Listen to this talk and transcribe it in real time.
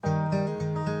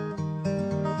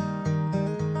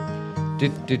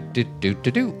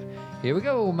Here we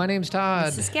go. My name's Todd.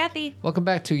 This is Kathy. Welcome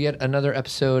back to yet another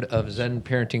episode of Zen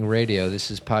Parenting Radio.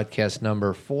 This is podcast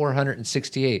number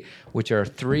 468, which are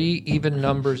three even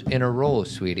numbers in a row,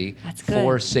 sweetie. That's good.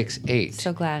 468.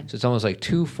 So glad. So it's almost like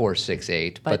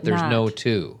 2468, but there's not. no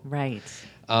two. Right.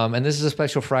 And this is a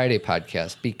special Friday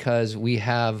podcast because we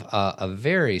have a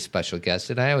very special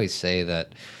guest. And I always say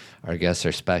that our guests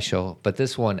are special, but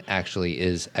this one actually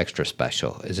is extra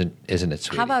special, isn't it,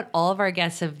 sweetie? How about all of our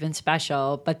guests have been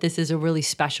special, but this is a really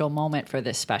special moment for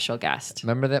this special guest?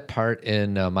 Remember that part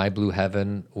in My Blue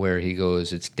Heaven where he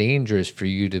goes, "It's dangerous for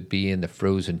you to be in the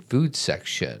frozen food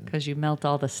section Because you melt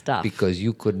all the stuff. because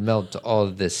you could melt all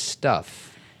this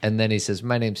stuff." And then he says,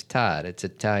 "My name's Todd. It's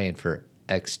Italian for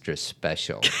extra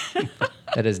special."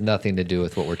 That has nothing to do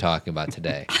with what we're talking about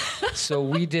today. So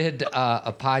we did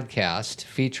a podcast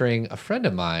featuring a friend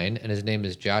of mine, and his name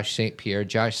is Josh St. Pierre.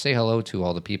 Josh, say hello to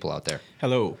all the people out there.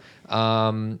 Hello.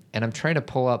 And I'm trying to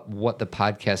pull up what the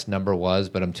podcast number was,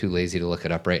 but I'm too lazy to look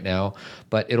it up right now.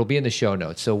 But it'll be in the show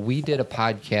notes. So we did a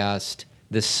podcast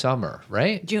this summer,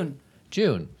 right? June.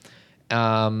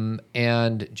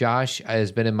 And Josh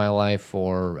has been in my life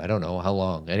for, I don't know, how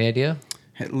long? Any idea?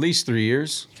 At least 3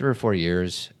 years. 3 or 4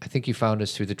 years. I think you found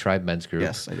us through the Tribe Men's Group.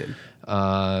 Yes, I did.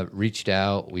 Reached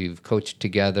out. We've coached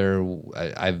together.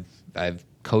 I've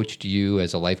coached you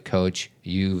as a life coach.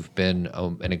 You've been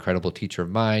an incredible teacher of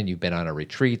mine. You've been on our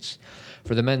retreats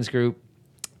for the men's group.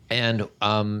 And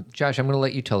Josh, I'm going to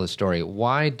let you tell the story.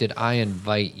 Why did I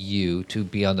invite you to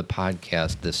be on the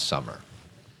podcast this summer?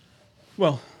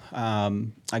 Well,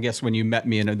 I guess when you met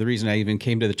me, and the reason I even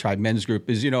came to the Tribe Men's Group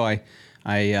is,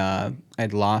 I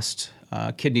had lost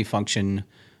kidney function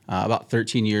about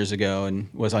 13 years ago and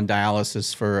was on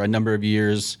dialysis for a number of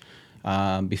years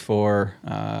before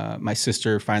my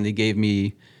sister finally gave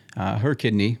me her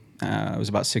kidney. It was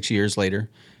about 6 years later.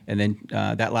 And then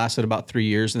that lasted about 3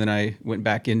 years. And then I went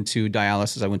back into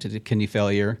dialysis. I went to kidney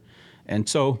failure. And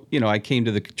so, I came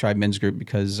to the Tribe Men's Group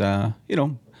because,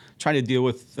 trying to deal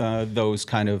with those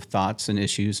kind of thoughts and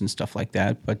issues and stuff like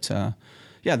that. But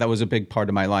yeah, that was a big part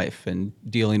of my life, and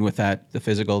dealing with that, the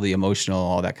physical, the emotional,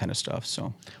 all that kind of stuff.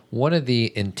 So one of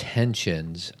the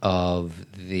intentions of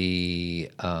the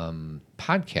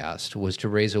podcast was to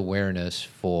raise awareness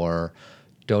for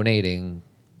donating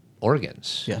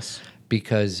organs. yes.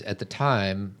 Because at the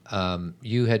time,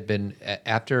 you had been,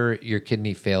 after your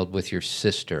kidney failed with your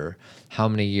sister, how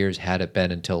many years had it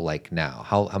been until like now?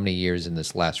 How many years in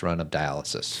this last run of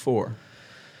dialysis? 4.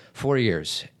 4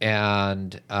 years.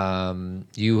 And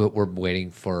you were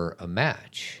waiting for a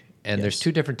match. And there's Yes.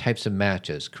 2 different types of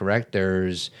matches, correct?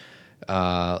 There's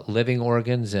living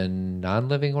organs and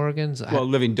non-living organs. Well,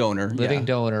 living donor. Living yeah.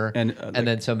 donor, And, and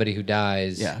then somebody who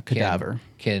dies, Yeah, cadaver.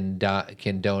 can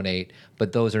donate,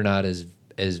 but those are not as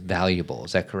valuable.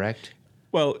 Is that correct?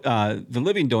 Well, the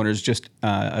living donor is just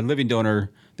a living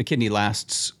donor. The kidney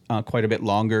lasts quite a bit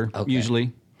longer, Okay.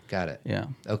 usually. Got it. Yeah.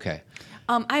 Okay.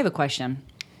 I have a question.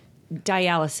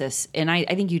 Dialysis, and I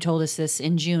think you told us this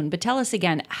in June, but tell us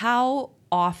again, how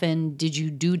often did you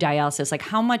do dialysis? Like,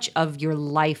 how much of your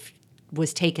life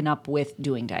was taken up with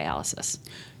doing dialysis?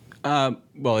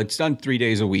 Well, it's done 3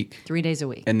 days a week. 3 days a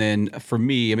week. And then for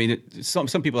me, I mean, some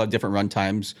people have different run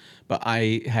times, but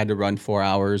I had to run 4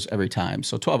 hours every time,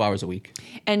 so 12 hours a week.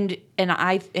 And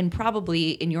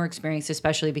probably in your experience,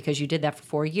 especially because you did that for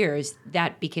 4 years,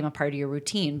 that became a part of your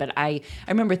routine. But I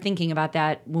remember thinking about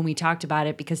that when we talked about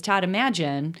it, because Todd,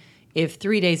 imagine if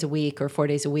 3 days a week or 4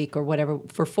 days a week or whatever,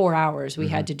 for 4 hours, we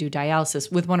had to do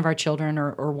dialysis with one of our children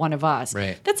or one of us.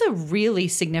 Right. That's a really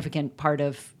significant part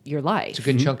of your life. It's a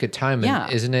good chunk of time. Yeah.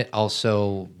 And isn't it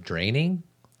also draining?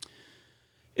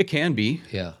 It can be.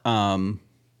 Yeah.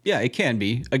 Yeah, it can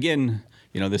be. Again,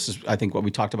 this is, I think, what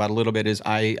we talked about a little bit is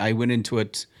I went into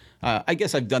it. I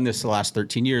guess I've done this the last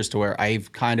 13 years to where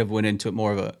I've kind of went into it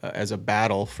more of as a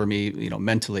battle for me,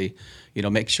 mentally,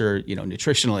 make sure,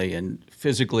 nutritionally and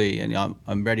physically, and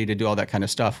I'm ready to do all that kind of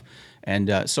stuff.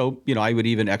 And so, I would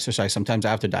even exercise sometimes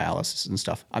after dialysis and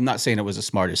stuff. I'm not saying it was the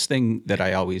smartest thing that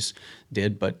I always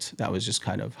did, but that was just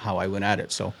kind of how I went at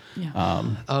it. So,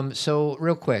 So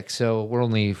real quick, so we're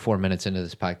only 4 minutes into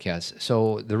this podcast.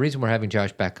 So the reason we're having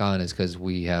Josh back on is because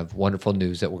we have wonderful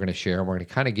news that we're going to share. And we're going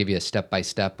to kind of give you a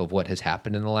step-by-step of what has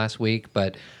happened in the last week.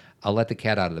 But I'll let the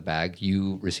cat out of the bag.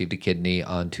 You received a kidney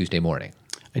on Tuesday morning.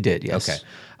 I did, yes. Okay.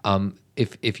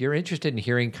 If you're interested in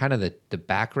hearing kind of the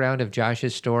background of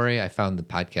Josh's story, I found the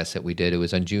podcast that we did. It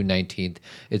was on June 19th.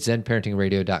 It's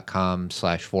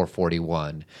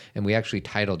zenparentingradio.com/441. And we actually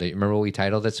titled it. Remember what we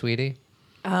titled it, sweetie?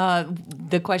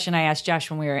 The question I asked Josh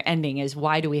when we were ending is,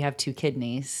 why do we have 2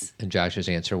 kidneys? And Josh's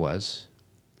answer was,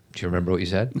 do you remember what you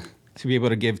said? to be able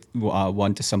to give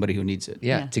one to somebody who needs it.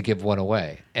 Yeah, to give one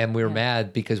away. And we were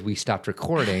mad because we stopped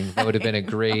recording. That would have been a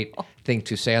great thing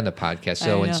to say on the podcast.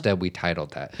 So instead, we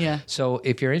titled that. Yeah. So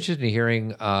if you're interested in hearing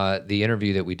the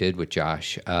interview that we did with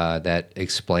Josh that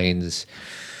explains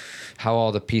how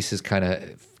all the pieces kind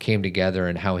of came together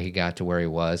and how he got to where he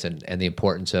was and the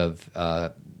importance of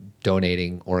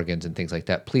donating organs and things like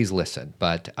that, please listen.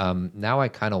 But now I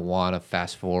kind of want to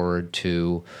fast forward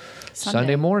to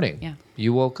Sunday morning. Yeah.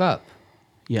 You woke up.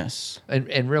 Yes.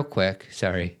 And real quick,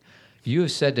 sorry, you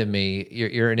have said to me,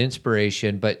 you're an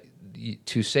inspiration, but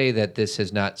to say that this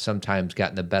has not sometimes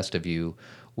gotten the best of you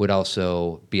would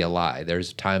also be a lie.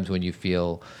 There's times when you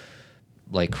feel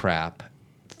like crap,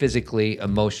 physically,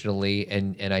 emotionally,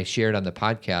 and I shared on the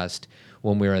podcast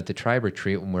when we were at the tribe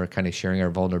retreat, when we were kind of sharing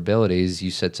our vulnerabilities,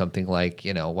 you said something like,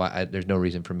 there's no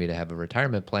reason for me to have a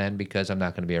retirement plan because I'm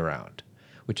not going to be around,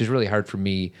 which is really hard for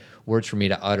me, words for me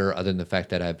to utter other than the fact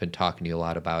that I've been talking to you a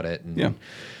lot about it. And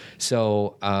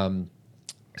so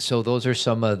those are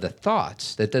some of the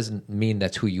thoughts. That doesn't mean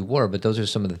that's who you were, but those are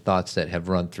some of the thoughts that have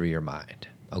run through your mind.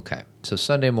 Okay. So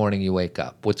Sunday morning you wake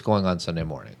up. What's going on Sunday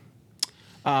morning?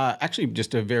 Actually,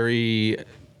 just a very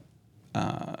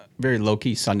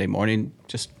low-key Sunday morning.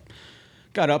 Just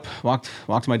got up,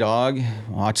 walked my dog,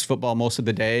 watched football most of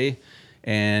the day,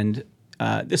 and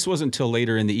this wasn't until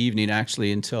later in the evening,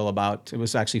 actually, until it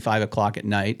was actually 5 o'clock at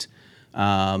night.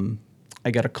 I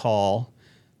got a call,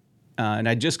 and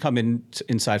I'd just come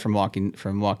inside from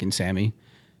walking Sammy,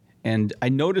 and I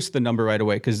noticed the number right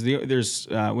away because there's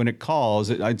when it calls,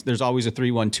 there's always a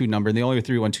 312 number, and the only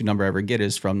 312 number I ever get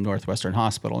is from Northwestern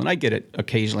Hospital, and I get it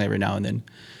occasionally every now and then.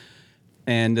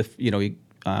 And he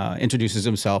introduces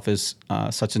himself as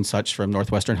such and such from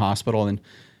Northwestern Hospital,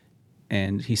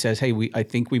 and he says, "Hey, I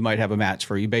think we might have a match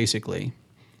for you," basically.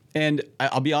 And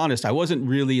I'll be honest, I wasn't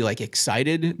really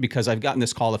excited because I've gotten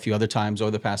this call a few other times over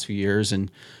the past few years,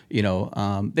 and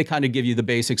they kind of give you the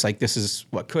basics, like this is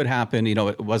what could happen.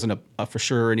 It wasn't a for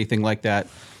sure or anything like that.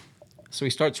 So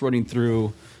he starts running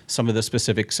through some of the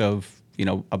specifics of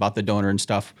about the donor and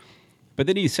stuff, but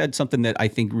then he said something that I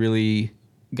think really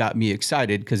got me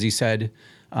excited because he said,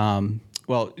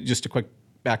 well, just a quick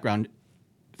background,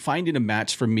 finding a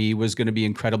match for me was going to be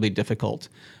incredibly difficult.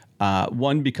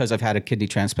 One, because I've had a kidney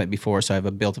transplant before, so I have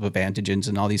a built-up of antigens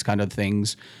and all these kind of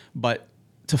things. But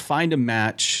to find a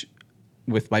match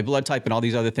with my blood type and all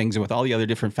these other things and with all the other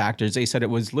different factors, they said it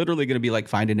was literally going to be like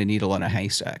finding a needle in a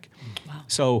haystack. Wow.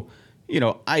 So,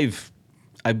 I've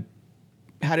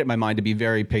had it in my mind to be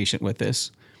very patient with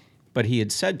this. But he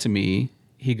had said to me,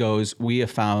 he goes, "We have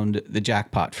found the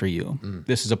jackpot for you.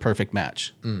 This is a perfect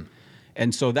match."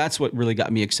 And so that's what really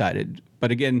got me excited. But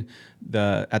again,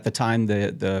 at the time,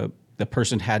 the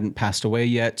person hadn't passed away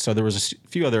yet, so there was a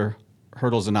few other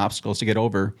hurdles and obstacles to get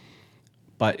over.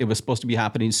 But it was supposed to be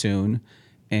happening soon,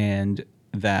 and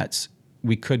that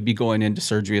we could be going into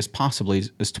surgery as possibly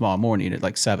as tomorrow morning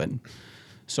at 7.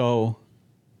 So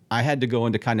I had to go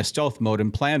into kind of stealth mode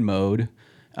and plan mode.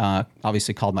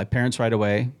 Obviously called my parents right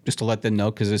away just to let them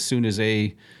know, because as soon as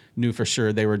they knew for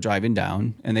sure, they were driving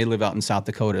down, and they live out in South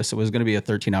Dakota, so it was going to be a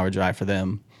 13-hour drive for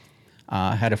them.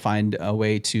 Had to find a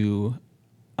way to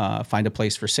find a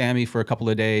place for Sammy for a couple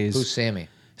of days. Who's Sammy?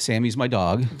 Sammy's my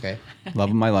dog. Okay. Love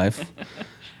of my life.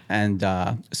 And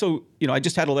so, I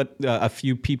just had to let a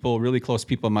few people, really close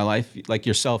people in my life, like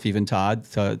yourself even, Todd,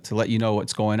 to let you know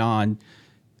what's going on.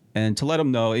 And to let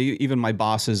them know, even my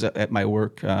bosses at my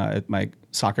work, at my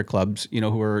soccer clubs,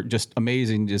 who are just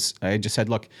amazing. I just said,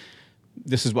 look,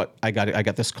 this is what I got. I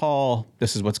got this call.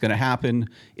 This is what's going to happen.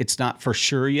 It's not for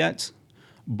sure yet,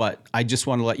 but I just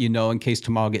want to let you know in case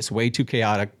tomorrow gets way too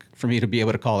chaotic for me to be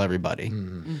able to call everybody.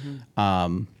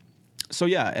 Mm-hmm. So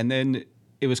yeah, and then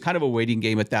it was kind of a waiting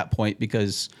game at that point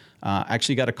because I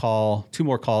actually got a call, 2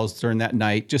 more calls during that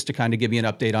night, just to kind of give me an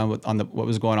update on what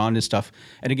was going on and stuff.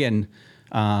 And again,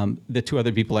 the 2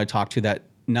 other people I talked to that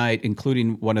night,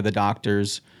 including one of the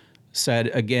doctors, said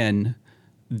again,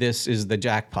 this is the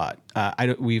jackpot.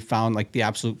 We found the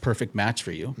absolute perfect match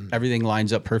for you. Mm-hmm. Everything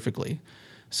lines up perfectly.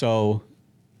 So,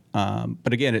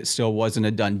 but again, it still wasn't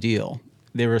a done deal.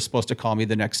 They were supposed to call me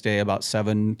the next day about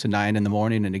 7 to 9 in the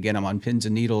morning. And again, I'm on pins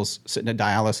and needles, sitting at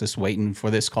dialysis, waiting for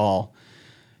this call.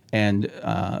 And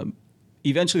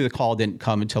eventually the call didn't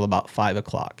come until about 5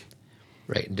 o'clock.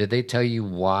 Right. And did they tell you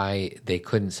why they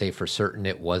couldn't say for certain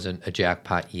it wasn't a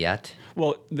jackpot yet?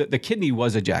 Well, the kidney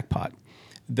was a jackpot.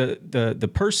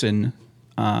 The person,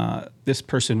 this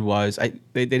person was,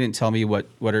 they didn't tell me what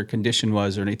her condition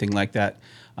was or anything like that.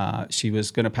 She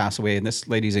was going to pass away, and this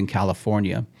lady's in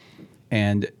California.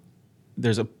 And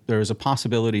there's a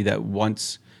possibility that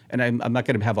once, and I'm not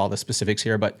going to have all the specifics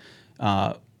here, but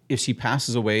if she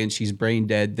passes away and she's brain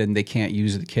dead, then they can't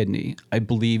use the kidney, I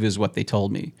believe is what they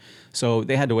told me. So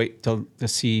they had to wait to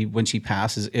see when she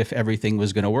passes if everything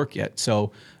was going to work yet.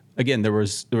 So again, there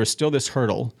was still this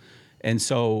hurdle. And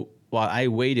so while I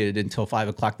waited until 5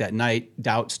 o'clock that night,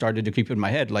 doubt started to creep in my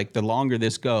head. Like the longer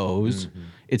this goes,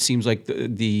 it seems like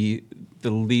the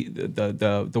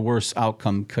worst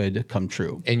outcome could come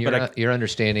true. And your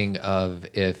understanding of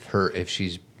if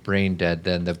she's brain dead,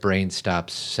 then the brain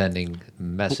stops sending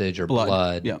message or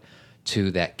blood yeah.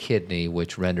 to that kidney,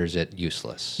 which renders it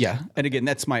useless. Yeah, and again,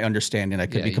 that's my understanding. I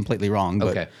could be completely wrong.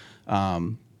 But, okay.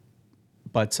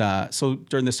 So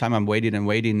during this time, I'm waiting,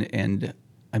 and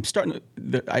I'm starting.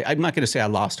 I'm not going to say I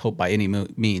lost hope by any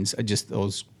means. I just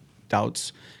those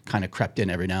doubts kind of crept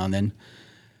in every now and then.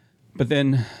 But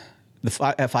then,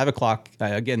 at 5 o'clock,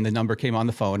 again, the number came on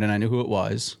the phone, and I knew who it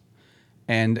was.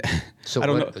 And So I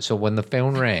don't know. So when the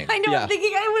phone rang, I know. Yeah. I'm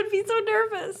thinking I would be so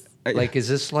nervous. like, is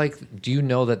this like? Do you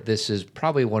know that this is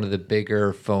probably one of the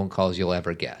bigger phone calls you'll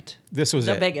ever get? This was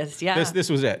The it. biggest, yeah. This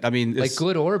was it. I mean, Like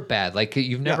good or bad? Like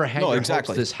you've never had your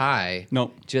exactly. hopes this high,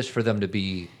 No. just for them to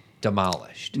be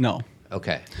demolished. No.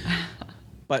 Okay.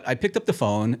 But I picked up the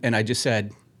phone and I just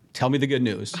said, "Tell me the good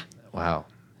news." Wow.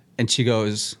 And she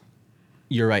goes,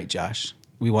 "You're right, Josh.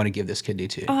 We want to give this kidney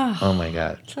to you." Oh my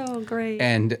God. So great.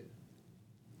 And,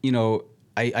 you know,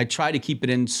 I try to keep it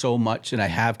in so much, and I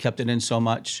have kept it in so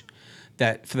much,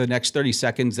 that for the next 30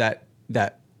 seconds, that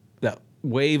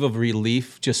wave of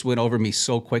relief just went over me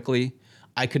so quickly.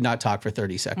 I could not talk for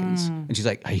 30 seconds. And she's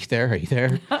like, "Are you there? Are you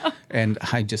there?" And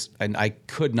I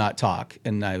could not talk.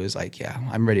 And I was like, "Yeah,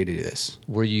 I'm ready to do this."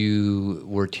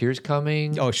 Were tears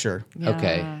coming? Oh, sure.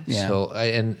 Okay. Yeah.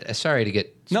 So, sorry to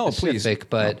get No, please.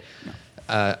 specific, but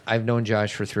I've known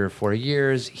Josh for 3 or 4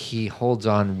 years. He holds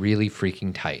on really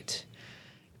freaking tight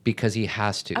because he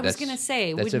has to. I was gonna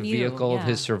say, that's a wouldn't you? vehicle of Yeah.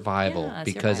 his survival. Yeah,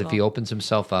 Because if he survival. opens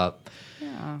himself up,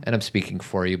 and I'm speaking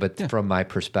for you, but from my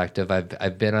perspective,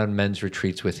 I've been on men's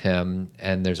retreats with him,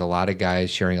 and there's a lot of guys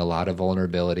sharing a lot of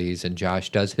vulnerabilities, and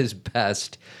Josh does his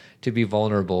best to be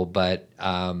vulnerable, but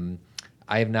I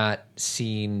have not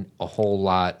seen a whole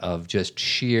lot of just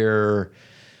sheer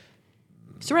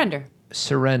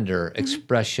Surrender.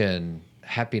 expression,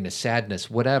 happiness,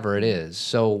 sadness, whatever it is.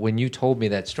 So when you told me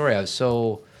that story, I was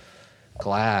so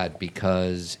glad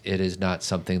because it is not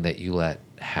something that you let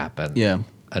happen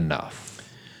enough.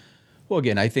 Well,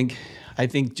 again, I think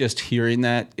just hearing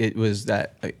that, it was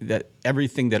that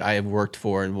everything that I have worked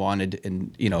for and wanted,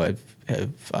 and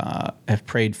have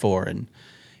prayed for, and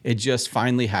it just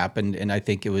finally happened. And I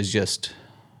think it was just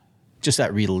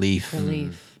that relief.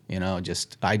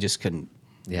 I just couldn't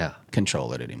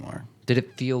control it anymore. Did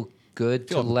it feel good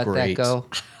to Felt let great. that go?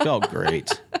 Felt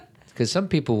great. Because some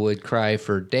people would cry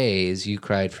for days. You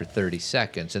cried for 30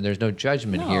 seconds, and there's no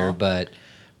judgment here. But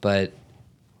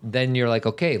then you're like,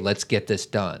 okay, let's get this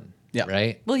done. Yeah.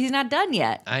 Right. Well, he's not done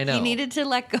yet. I know. He needed to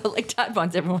let go. Like Todd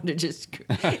wants everyone to just.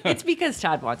 It's because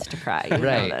Todd wants to cry. You know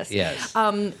Right. this. Yes.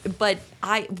 But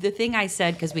the thing I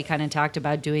said, because we kind of talked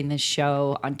about doing this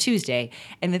show on Tuesday,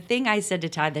 and the thing I said to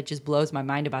Todd that just blows my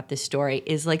mind about this story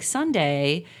is like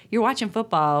Sunday, you're watching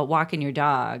football, walking your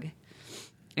dog,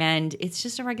 and it's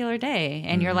just a regular day,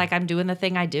 and you're like, I'm doing the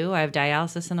thing I do. I have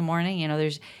dialysis in the morning. You know,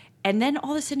 and then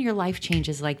all of a sudden your life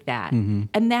changes like that. And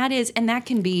that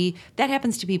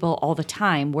happens to people all the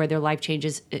time where their life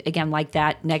changes again like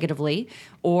that, negatively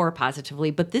or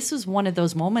positively. But this was one of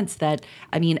those moments that,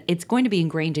 I mean, it's going to be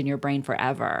ingrained in your brain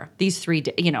forever. These 3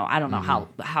 days, I don't know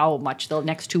how much the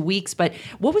next 2 weeks, but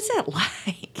what was that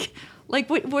like?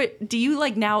 Like, what do you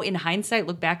like now in hindsight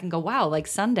look back and go, wow, like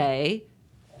Sunday,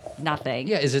 nothing.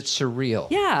 Yeah. Is it surreal?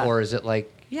 Yeah. Or is it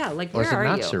like? Yeah, like Or where is it are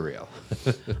not you? surreal?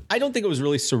 I don't think it was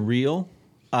really surreal.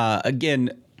 Again,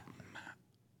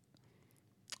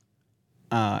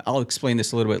 I'll explain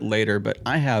this a little bit later, but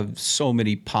I have so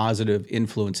many positive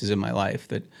influences in my life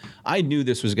that I knew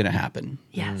this was going to happen.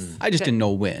 Yes. I just didn't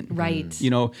know when. Right.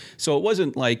 So it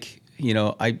wasn't like,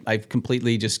 I've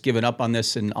completely just given up on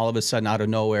this, and all of a sudden out of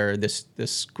nowhere,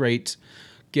 this great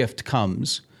gift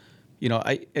comes.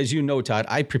 As you know, Todd,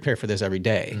 I prepare for this every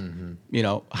day.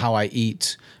 How I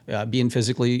eat, being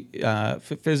physically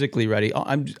ready.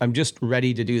 I'm just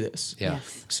ready to do this. Yeah.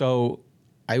 Yes. So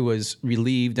I was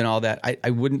relieved and all that.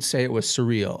 I wouldn't say it was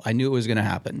surreal. I knew it was going to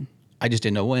happen. I just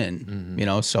didn't know when.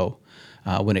 So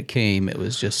when it came, it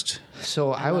was just.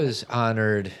 So I was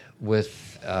honored with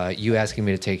you asking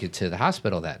me to take you to the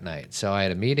hospital that night. So I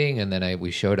had a meeting, and then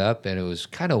we showed up, and it was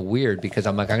kind of weird because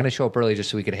I'm like, I'm going to show up early just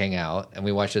so we could hang out. And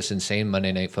we watched this insane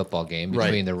Monday Night Football game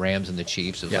between the Rams and the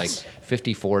Chiefs. It was like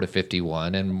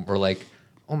 54-51, and we're like,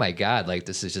 oh my God, like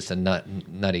this is just a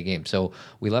nutty game. So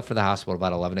we left for the hospital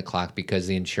about 11 o'clock because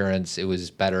the insurance, it was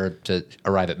better to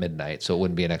arrive at midnight so it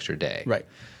wouldn't be an extra day. Right.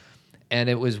 And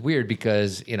it was weird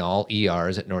because, all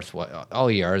ERs at all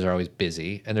ERs are always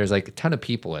busy, and there's like a ton of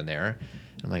people in there.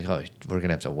 I'm like, oh, we're going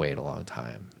to have to wait a long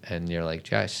time. And you're like,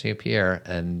 Josh St. Pierre.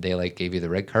 And they like gave you the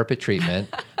red carpet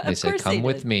treatment. And they said, come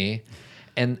with me.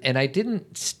 And I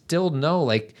didn't still know,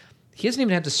 like, he hasn't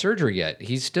even had the surgery yet.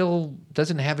 He still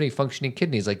doesn't have any functioning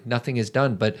kidneys. Like, nothing is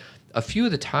done. But a few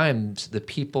of the times the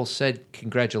people said,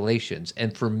 congratulations.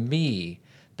 And for me,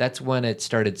 that's when it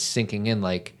started sinking in,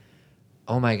 like,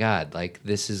 oh my God, like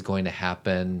this is going to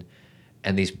happen.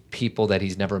 And these people that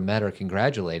he's never met are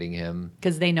congratulating him.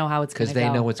 Because they know how it's going to go. Because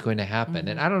they know what's going to happen. Mm-hmm.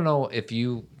 And I don't know if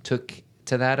you took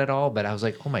to that at all, but I was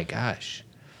like, oh my gosh.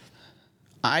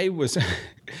 I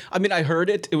heard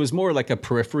it. It was more like a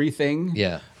periphery thing.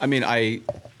 Yeah.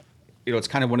 It's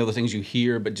kind of one of those things you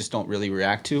hear but just don't really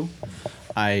react to.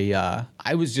 I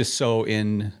was just so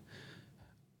in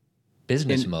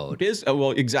business mode.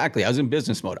 Well, exactly. I was in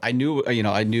business mode. I knew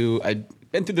I'd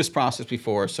been through this process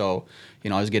before, so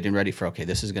I was getting ready for, okay,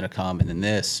 this is going to come, and then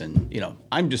this, and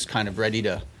I'm just kind of ready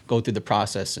to go through the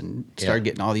process and start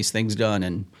getting all these things done.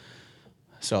 And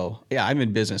so yeah, I'm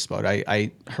in business mode.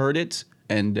 I heard it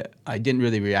and I didn't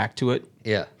really react to it.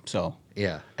 Yeah. So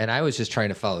yeah, and I was just trying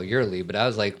to follow your lead, but I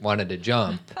was like wanted to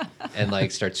jump and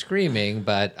like start screaming,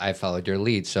 but I followed your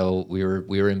lead, so we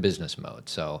were in business mode.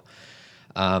 So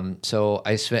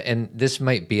I spent, and this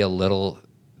might be a little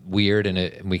weird,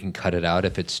 and we can cut it out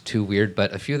if it's too weird,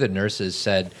 but a few of the nurses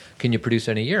said, can you produce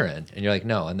any urine? And you're like,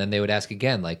 no. And then they would ask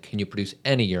again, like, can you produce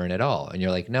any urine at all? And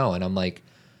you're like, no. And I'm like,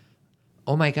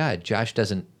 oh my God, Josh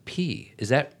doesn't pee. Is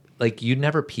that, like, you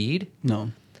never peed?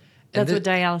 No. That's what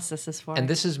dialysis is for. And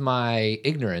this is my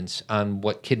ignorance on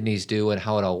what kidneys do and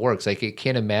how it all works. Like, I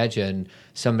can't imagine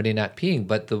somebody not peeing,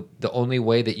 but the only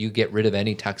way that you get rid of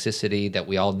any toxicity that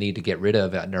we all need to get rid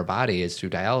of in our body is through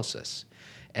dialysis.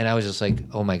 And I was just like,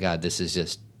 oh my God, this is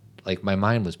just, like, my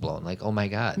mind was blown. Like, oh my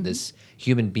God, this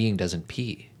human being doesn't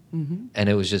pee. Mm-hmm. And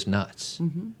it was just nuts.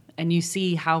 Mm-hmm. And you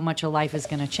see how much a life is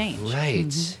going to change. Right.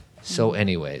 Mm-hmm. So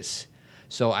anyways,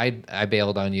 I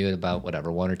bailed on you at about,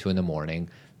 1 or 2 in the morning.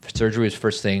 Surgery was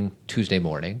first thing Tuesday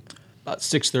morning. About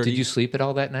 6:30. Did you sleep at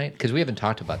all that night? Because we haven't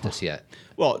talked about this yet.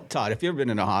 Well, Todd, if you've ever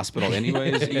been in a hospital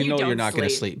anyways, you're not going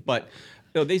to sleep. But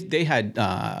they had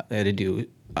to do,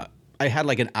 I had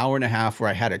like an hour and a half where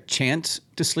I had a chance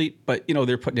to sleep, but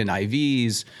they're putting in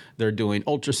IVs, they're doing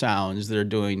ultrasounds, they're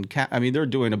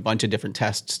doing a bunch of different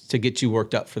tests to get you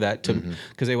worked up for that,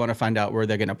 because they want to find out where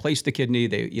they're going to place the kidney.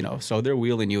 So they're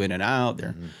wheeling you in and out.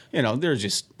 They're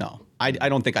just no. I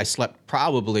don't think I slept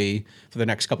probably for the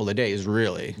next couple of days,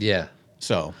 really. Yeah.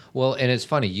 So well, and it's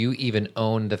funny. You even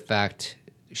owned the fact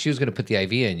she was going to put the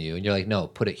IV in you, and you're like, no,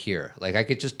 put it here. Like, I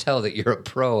could just tell that you're a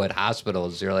pro at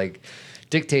hospitals. You're like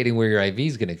dictating where your IV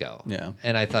is going to go. Yeah.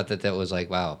 And I thought that was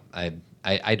like, wow,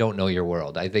 I don't know your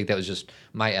world. I think that was just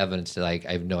my evidence that, like,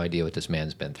 I have no idea what this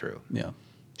man's been through. Yeah.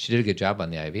 She did a good job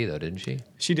on the IV, though, didn't she?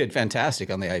 She did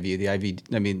fantastic on the IV. The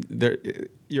IV,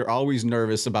 you're always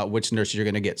nervous about which nurse you're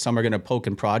going to get. Some are going to poke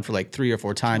and prod for like 3 or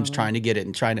 4 times trying to get it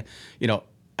and trying to,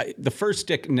 the first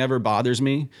stick never bothers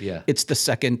me. Yeah. It's the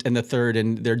second and the third,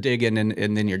 and they're digging,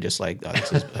 and then you're just like, oh,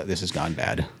 this has gone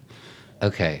bad.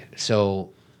 Okay,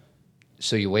 so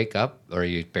you wake up, or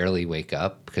you barely wake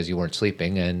up because you weren't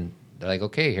sleeping, and they're like,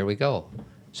 okay, here we go.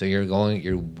 So you're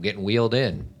getting wheeled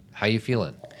in. How you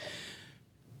feeling?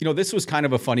 This was kind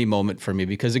of a funny moment for me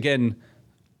because, again,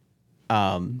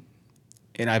 and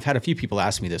I've had a few people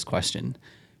ask me this question.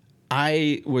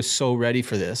 I was so ready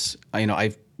for this.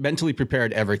 I've mentally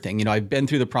prepared everything. I've been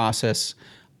through the process.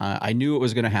 I knew it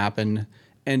was going to happen,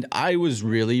 and I was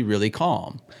really, really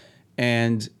calm.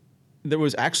 And there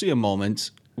was actually a moment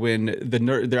when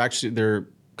they're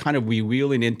kind of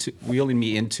wheeling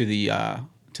me into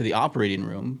the operating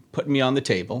room, putting me on the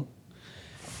table,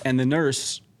 and the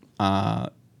nurse,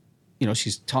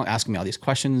 she's asking me all these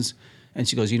questions, and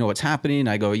she goes, what's happening?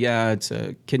 I go, yeah, it's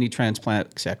a kidney transplant,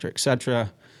 et cetera, et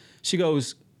cetera. She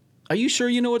goes, are you sure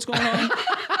you know what's going on?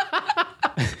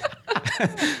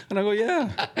 And I go,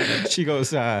 yeah. She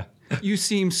goes, you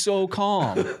seem so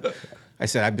calm. I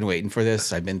said, I've been waiting for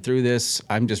this. I've been through this.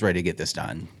 I'm just ready to get this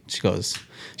done. She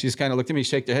just kind of looked at me,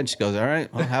 shaked her head. She goes, all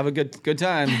right, well, have a good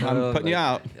time. I'm putting you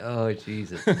out. Oh,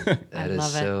 Jesus. That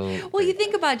is so. Well, you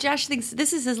think about Josh thinks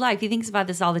this is his life. He thinks about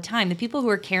this all the time. The people who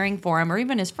are caring for him, or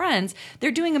even his friends, they're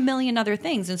doing a million other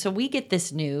things. And so we get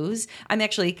this news. I'm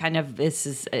actually kind of,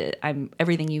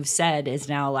 everything you've said is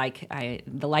now like,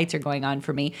 the lights are going on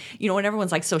for me. When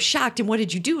everyone's like so shocked and what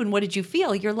did you do and what did you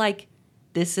feel? You're like,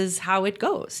 this is how it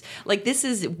goes. Like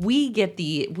we get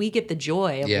the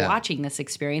joy of Yeah. watching this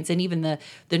experience, and even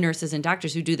the nurses and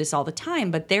doctors who do this all the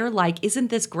time, but they're like, isn't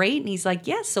this great? And he's like,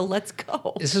 yes, so let's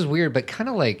go. This is weird, but kind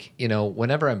of like,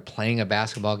 whenever I'm playing a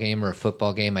basketball game or a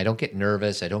football game, I don't get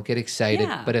nervous. I don't get excited.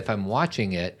 Yeah. But if I'm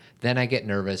watching it, then I get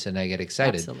nervous and I get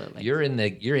excited. Absolutely. You're in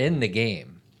the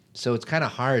game. So it's kind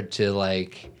of hard to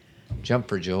like jump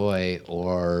for joy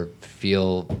or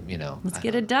feel, Let's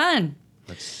get it done.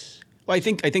 Well, I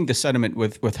think the sentiment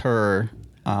with her,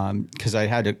 because I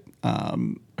had a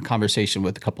conversation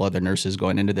with a couple other nurses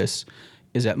going into this,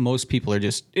 is that most people are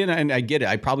just, and I get it.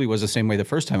 I probably was the same way the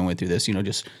first time I went through this.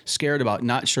 Just scared about,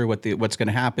 not sure what's going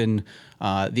to happen,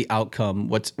 the outcome,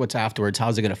 what's afterwards,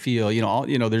 how's it going to feel.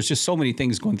 There's just so many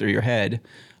things going through your head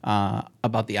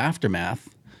about the aftermath.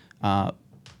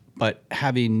 But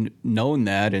having known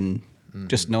that and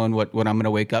just knowing what I'm going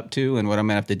to wake up to and what I'm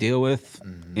going to have to deal with,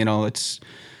 it's.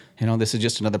 This is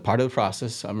just another part of the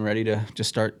process. I'm ready to just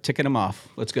start ticking them off.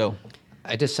 Let's go.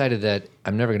 I decided that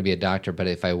I'm never going to be a doctor, but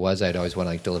if I was, I'd always want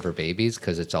to like deliver babies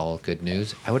because it's all good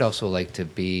news. I would also like to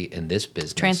be in this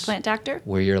business. Transplant doctor?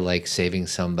 Where you're like saving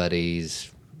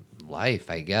somebody's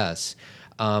life, I guess.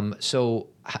 So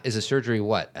is a surgery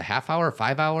what? A half hour,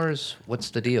 5 hours? What's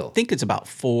the deal? I think it's about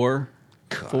 4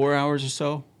 hours or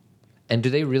so. And do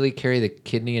they really carry the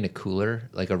kidney in a cooler,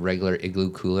 like a regular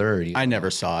igloo cooler? Or I never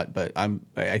saw it, but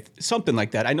something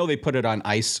like that. I know they put it on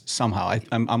ice somehow.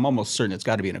 I'm almost certain it's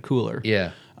got to be in a cooler.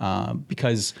 Yeah.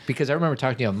 Because I remember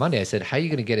talking to you on Monday. I said, how are you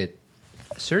going to get it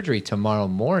surgery tomorrow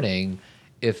morning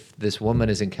if this woman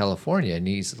is in California? And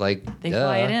he's like, They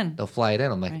fly it in. They'll fly it in.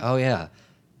 I'm like, oh, yeah.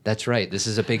 That's right. This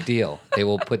is a big deal. They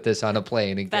will put this on a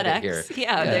plane and get it here. FedEx.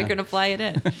 Yeah, they're going to fly it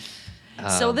in.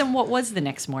 So then what was the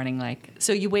next morning like?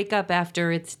 So you wake up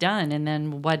after it's done, and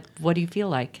then what do you feel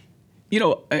like?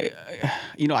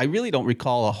 I really don't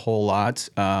recall a whole lot,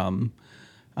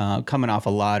 coming off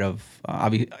a lot of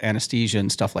anesthesia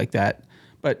and stuff like that.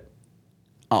 But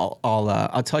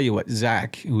I'll tell you what,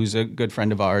 Zach, who's a good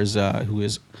friend of ours, who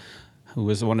was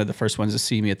one of the first ones to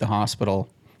see me at the hospital.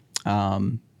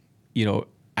 I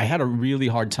had a really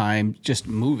hard time just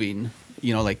moving.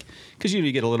 Because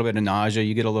you get a little bit of nausea,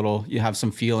 you have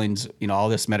some feelings, all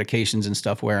this medications and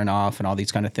stuff wearing off and all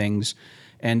these kind of things.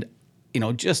 And,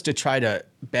 just to try to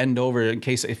bend over in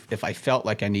case if I felt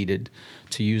like I needed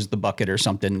to use the bucket or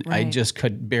something, Right. I just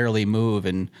could barely move.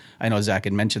 And I know Zach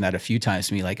had mentioned that a few times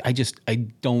to me, like, I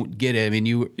don't get it. I mean,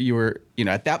 you were,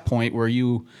 at that point where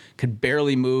you could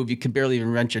barely move, you could barely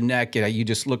even wrench your neck. You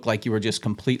just looked like you were just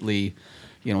completely,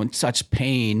 in such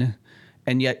pain.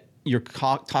 And yet, you're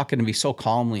talking to me so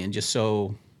calmly and just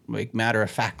so like matter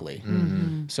of factly.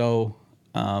 Mm-hmm. So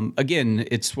again,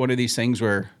 it's one of these things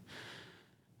where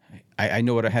I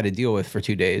know what I had to deal with for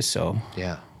 2 days. So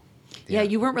Yeah. Yeah,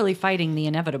 you weren't really fighting the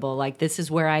inevitable. Like, this is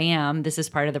where I am. This is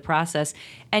part of the process.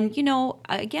 And,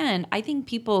 again, I think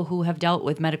people who have dealt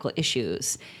with medical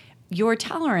issues, your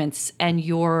tolerance and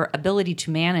your ability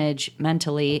to manage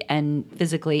mentally and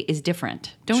physically is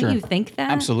different. Don't Sure. you think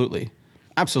that? Absolutely.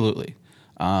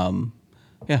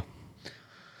 Yeah.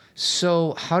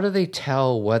 So how do they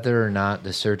tell whether or not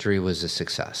the surgery was a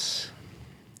success?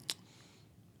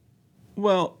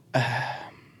 Well, I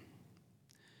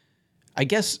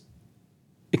guess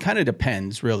it kind of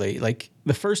depends, really. Like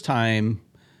the first time,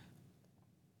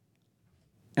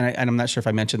 and I'm not sure if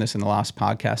I mentioned this in the last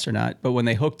podcast or not, but when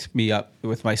they hooked me up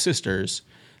with my sisters,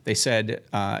 they said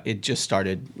it just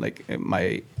started, like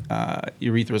my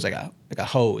urethra was like a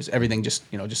hose. Everything just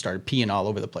started peeing all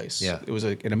over the place. Yeah. It was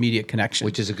an immediate connection.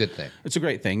 Which is a good thing. It's a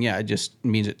great thing. Yeah, it just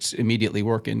means it's immediately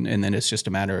working, and then it's just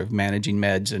a matter of managing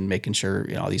meds and making sure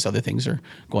all these other things are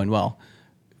going well.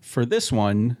 For this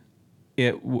one,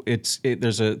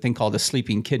 there's a thing called a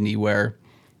sleeping kidney where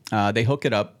they hook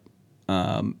it up,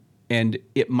 and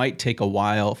it might take a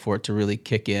while for it to really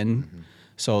kick in. Mm-hmm.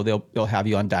 So they'll have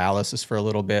you on dialysis for a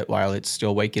little bit while it's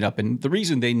still waking up. And the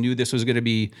reason they knew this was going to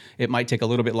be, it might take a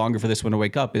little bit longer for this one to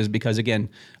wake up is because, again,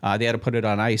 they had to put it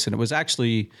on ice. And it was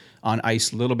actually on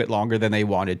ice a little bit longer than they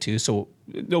wanted to. So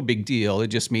no big deal. It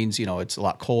just means, it's a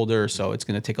lot colder. So it's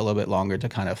going to take a little bit longer to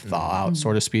kind of thaw out,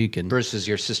 so to speak. And versus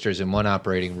your sister's in one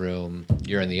operating room,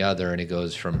 you're in the other, and it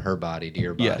goes from her body to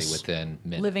your body Yes. within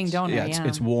minutes. Living donor, yeah,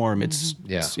 it's warm. It's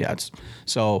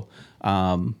so.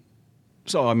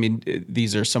 So, I mean,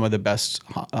 these are some of the best.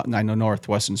 I know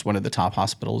Northwestern's one of the top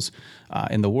hospitals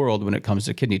in the world when it comes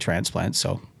to kidney transplants.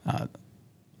 So,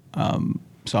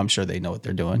 so I'm sure they know what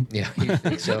they're doing. Yeah, you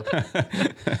think so?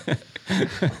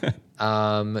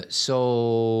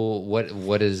 So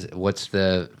what's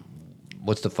the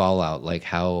fallout? Like,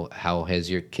 how has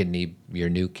your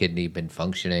new kidney been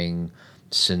functioning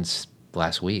since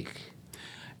last week?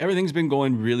 Everything's been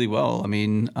going really well. I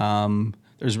mean,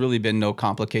 there's really been no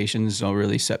complications, no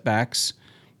really setbacks.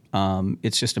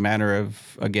 It's just a matter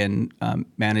of, again,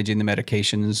 managing the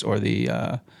medications or the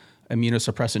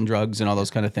immunosuppressant drugs and all those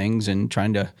kind of things, and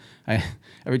trying to.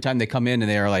 Every time they come in and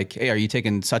they are like, "Hey, are you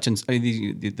taking such and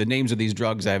the names of these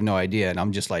drugs?" I have no idea, and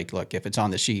I'm just like, "Look, if it's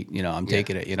on the sheet, I'm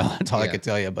taking it. That's all I could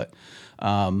tell you." But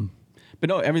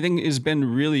no, everything has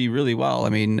been really, really well. I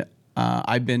mean,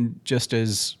 I've been just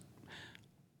as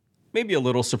maybe a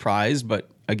little surprised, but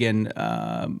again.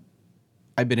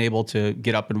 I've been able to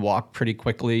get up and walk pretty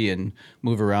quickly and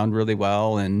move around really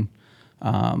well, and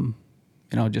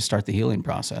just start the healing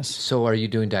process. So are you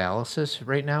doing dialysis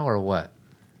right now or what?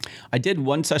 I did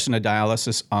one session of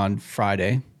dialysis on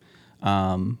Friday,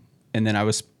 and then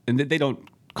and they don't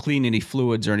clean any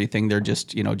fluids or anything. They're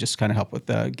just kind of help with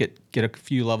get a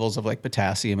few levels of like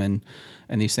potassium and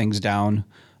these things down.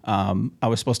 I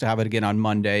was supposed to have it again on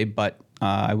Monday, but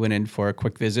I went in for a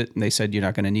quick visit, and they said you're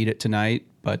not going to need it tonight.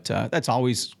 But that's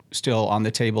always still on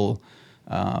the table,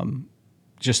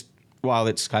 just while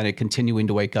it's kind of continuing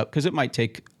to wake up, because it might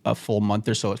take a full month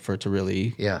or so for it to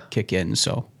really kick in.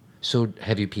 So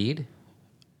have you peed?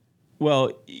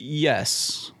 Well,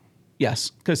 yes,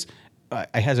 because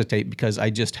I hesitate because I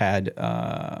just had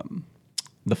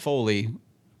the Foley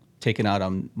taken out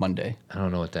on Monday. I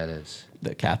don't know what that is.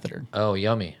 The catheter. Oh,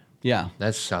 yummy. Yeah.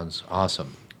 That sounds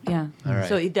awesome. Yeah. All right.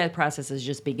 So that process is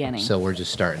just beginning. So we're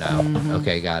just starting out. Mm-hmm.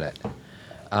 Okay, got it.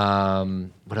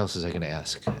 What else was I going to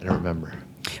ask? I don't remember.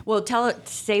 Well,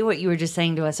 say what you were just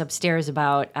saying to us upstairs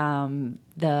about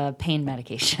the pain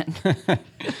medication.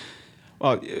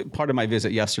 Well, part of my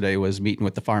visit yesterday was meeting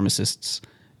with the pharmacists,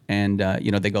 and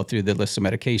they go through the list of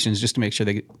medications just to make sure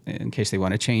in case they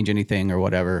want to change anything or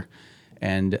whatever.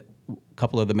 And a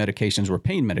couple of the medications were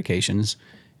pain medications.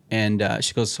 And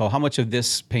she goes, "So how much of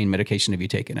this pain medication have you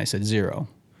taken?" I said, 0.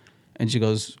 And she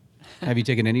goes, "Have you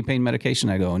taken any pain medication?"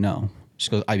 I go, "No." She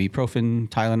goes, "Ibuprofen,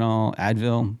 Tylenol,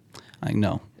 Advil?" I'm like,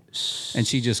 "No." And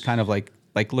she just kind of like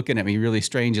looking at me really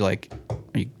strange, like,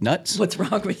 "Are you nuts? What's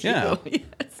wrong with you?" Yes.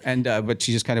 And but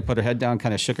she just kind of put her head down,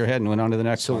 kind of shook her head, and went on to the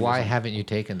next So one. why haven't you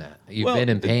taken that? You've been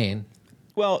in pain.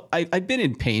 Well, I've been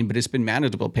in pain, but it's been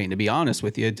manageable pain, to be honest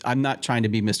with you. I'm not trying to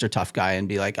be Mr. Tough Guy and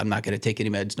be like, I'm not going to take any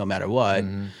meds no matter what.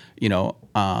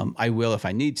 Mm-hmm. I will if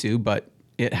I need to, but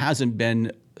it hasn't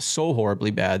been so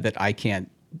horribly bad that I can't,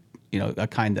 a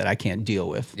kind that I can't deal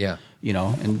with. Yeah.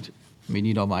 And I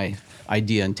mean, my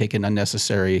idea in taking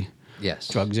unnecessary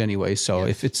drugs anyway. So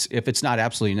if it's not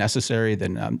absolutely necessary,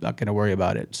 then I'm not going to worry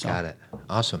about it. So. Got it.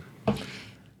 Awesome.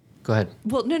 Go ahead.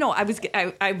 Well, no. I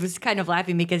was kind of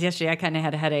laughing because yesterday I kind of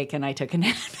had a headache and I took an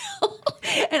Advil,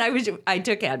 and I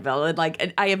took Advil,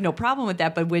 and I have no problem with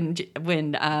that. But when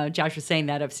Josh was saying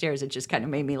that upstairs, it just kind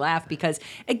of made me laugh because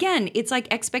again, it's like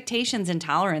expectations and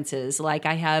tolerances. Like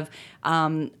I have,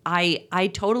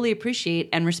 I totally appreciate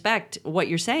and respect what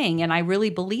you're saying, and I really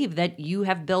believe that you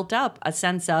have built up a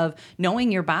sense of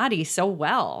knowing your body so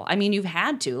well. I mean, you've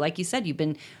had to, like you said, you've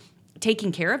been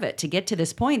taking care of it to get to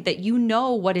this point that you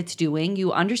know what it's doing,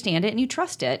 you understand it, and you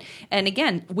trust it. And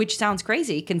again, which sounds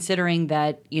crazy considering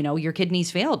that, your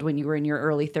kidneys failed when you were in your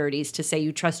early 30s to say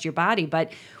you trust your body.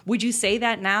 But would you say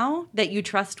that now, that you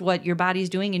trust what your body's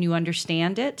doing and you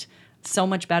understand it so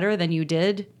much better than you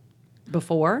did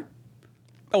before?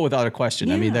 Oh, without a question.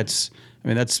 Yeah. I mean, that's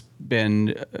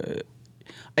been,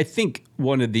 I think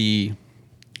one of the,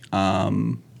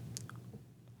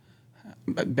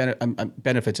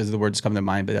 benefits is the words come to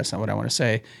mind, but that's not what I want to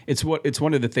say. It's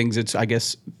one of the things I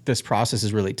guess this process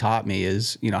has really taught me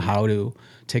is, how to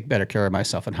take better care of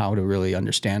myself and how to really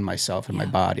understand myself and my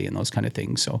body and those kind of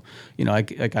things. So,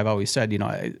 like I've always said,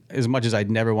 as much as I'd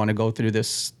never want to go through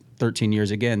this 13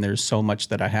 years again, there's so much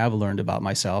that I have learned about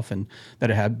myself and that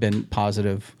have been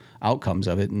positive outcomes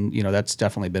of it. And, that's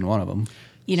definitely been one of them.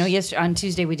 On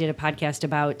Tuesday, we did a podcast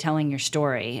about telling your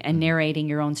story and narrating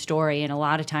your own story. And a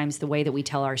lot of times the way that we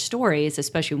tell our stories,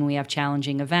 especially when we have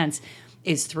challenging events,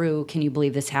 is through, can you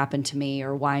believe this happened to me,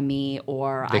 or why me,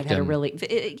 or I've had a really,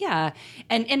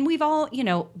 And we've all,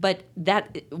 but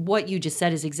that, what you just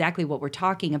said is exactly what we're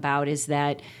talking about, is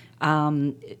that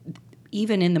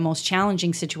even in the most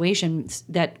challenging situations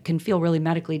that can feel really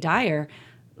medically dire,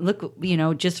 look,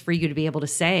 just for you to be able to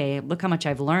say, look how much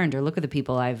I've learned, or look at the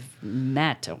people I've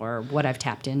met, or what I've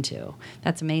tapped into.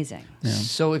 That's amazing. Yeah.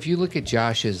 So if you look at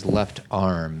Josh's left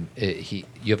arm,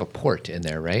 you have a port in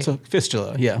there, right? So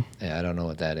fistula, yeah. Yeah, I don't know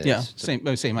what that is. Yeah,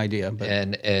 So- same idea. But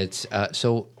and it's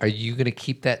so. Are you going to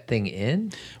keep that thing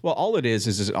in? well, all it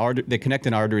is they connect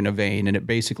an artery and a vein, and it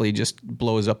basically just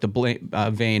blows up the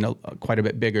vein quite a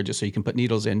bit bigger, just so you can put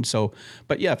needles in. So,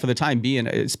 but yeah, for the time being,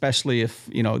 especially if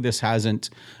this hasn't,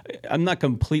 I'm not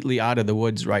completely out of the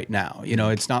woods right now.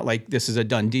 It's not like this is a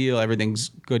done deal. Everything's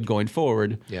good going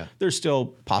forward. Yeah. There's still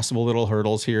possible little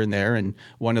hurdles here and there, and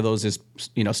one of those is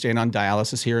staying on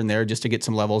dialysis here and there just to get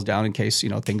some levels down in case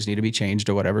things need to be changed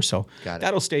or whatever. So Got it.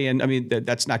 that'll stay in. I mean,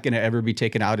 that's not going to ever be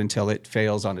taken out until it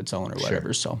fails on its own or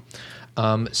whatever. So.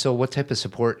 So what type of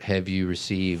support have you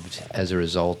received as a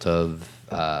result of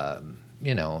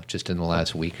just in the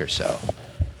last week or so?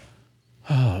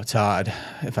 Oh, Todd,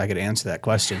 if I could answer that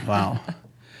question. Wow.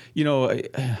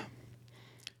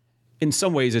 In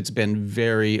some ways it's been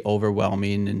very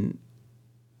overwhelming, and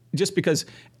just because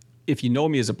if you know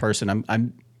me as a person,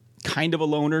 I'm kind of a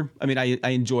loner. I mean, I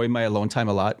enjoy my alone time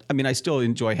a lot. I mean, I still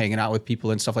enjoy hanging out with people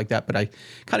and stuff like that, but I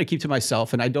kind of keep to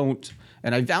myself, and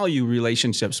I value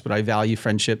relationships, but I value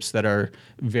friendships that are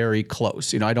very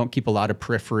close. I don't keep a lot of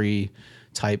periphery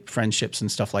type friendships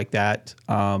and stuff like that.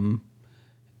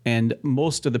 And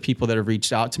most of the people that have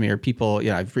reached out to me are people,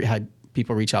 I've had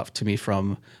people reach out to me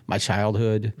from my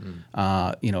childhood,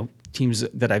 teams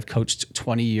that I've coached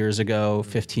 20 years ago,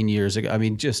 15 years ago. I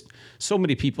mean, just so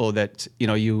many people that,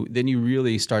 you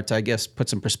really start to, I guess, put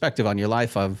some perspective on your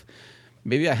life of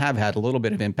maybe I have had a little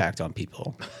bit of impact on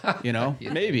people,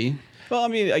 maybe. Well, I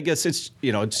mean, I guess it's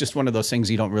just one of those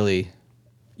things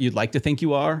you'd like to think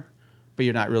you are, but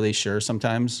you're not really sure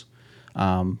sometimes.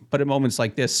 But at moments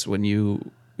like this, when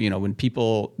when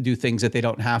people do things that they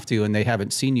don't have to and they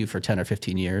haven't seen you for 10 or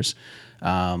 15 years,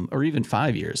 or even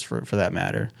 5 years for that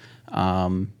matter,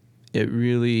 it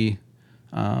really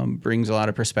brings a lot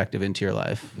of perspective into your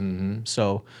life. Mm-hmm.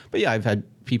 So, but yeah, I've had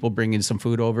people bringing some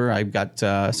food over. I've got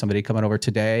somebody coming over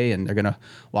today, and they're going to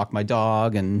walk my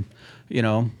dog, and,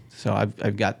 so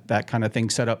I've got that kind of thing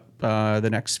set up the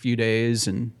next few days.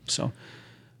 And so,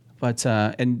 but,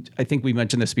 and I think we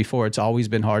mentioned this before, it's always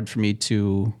been hard for me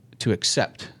to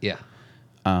accept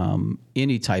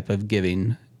any type of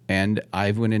giving. And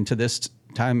I've went into this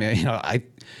time,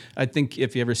 I think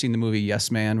if you ever seen the movie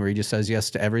Yes Man, where he just says yes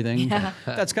to everything,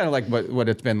 that's kind of like what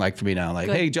it's been like for me now. Like,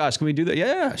 Good. Hey, Josh, can we do that?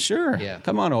 Yeah, sure. Yeah.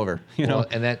 Come on over. Well,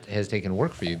 and that has taken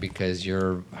work for you because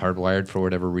you're hardwired for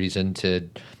whatever reason to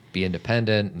be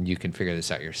independent, and you can figure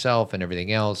this out yourself and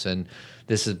everything else. And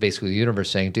this is basically the universe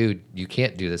saying, dude, you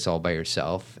can't do this all by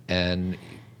yourself. And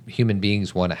human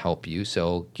beings want to help you.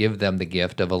 So give them the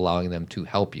gift of allowing them to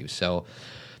help you. So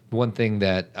one thing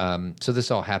that, so this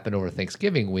all happened over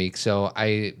Thanksgiving week. So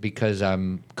because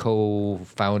I'm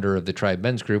co-founder of the Tribe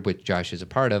Men's Group, which Josh is a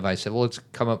part of, I said, well, let's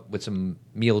come up with some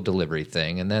meal delivery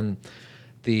thing. And then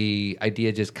the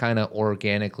idea just kind of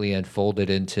organically unfolded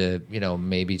into,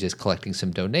 maybe just collecting some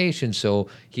donations so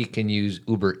he can use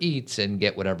Uber Eats and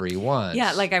get whatever he wants.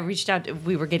 Yeah, like I reached out.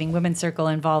 We were getting Women's Circle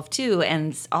involved too,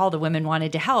 and all the women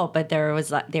wanted to help, but they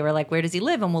were like, "Where does he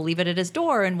live?" And we'll leave it at his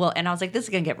door, and I was like, "This is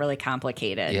gonna get really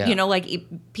complicated." Yeah.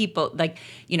 People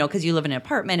because you live in an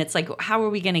apartment. It's like, how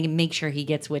are we gonna make sure he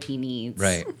gets what he needs?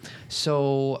 Right.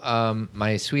 So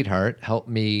my sweetheart helped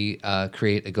me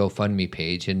create a GoFundMe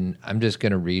page, and I'm just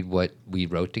going to read what we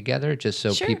wrote together just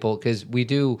so Sure. people, because we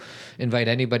do invite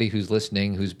anybody who's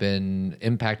listening who's been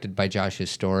impacted by Josh's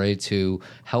story to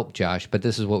help Josh. But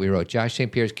this is what we wrote. Josh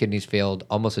St. Pierre's kidneys failed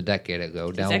almost a decade ago.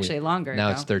 It's actually longer Now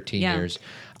ago. it's 13 Yeah. years.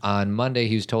 On Monday,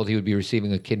 he was told he would be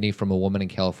receiving a kidney from a woman in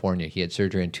California. He had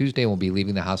surgery on Tuesday and will be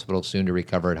leaving the hospital soon to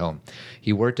recover at home.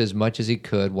 He worked as much as he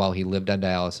could while he lived on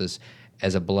dialysis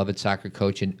as a beloved soccer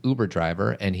coach and Uber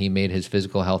driver, and he made his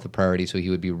physical health a priority so he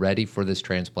would be ready for this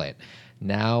transplant.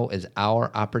 Now is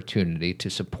our opportunity to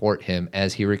support him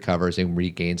as he recovers and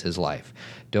regains his life.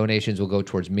 Donations will go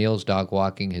towards meals, dog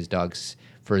walking,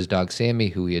 for his dog Sammy,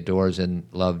 who he adores and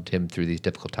loved him through these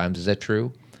difficult times. Is that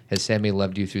true? Has Sammy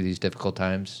loved you through these difficult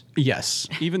times? Yes.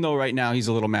 Even though right now he's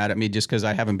a little mad at me just because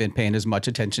I haven't been paying as much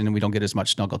attention and we don't get as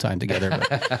much snuggle time together.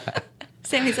 But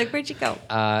Sammy's like, "Where'd you go?"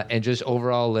 And just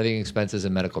overall living expenses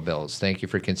and medical bills. Thank you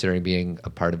for considering being a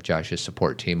part of Josh's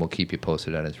support team. We'll keep you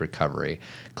posted on his recovery.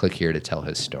 Click here to tell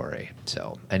his story.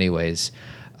 So anyways,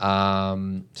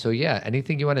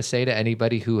 anything you want to say to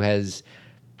anybody who has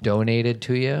donated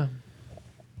to you?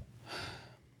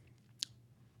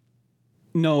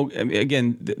 No, I mean,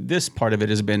 again, this part of it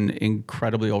has been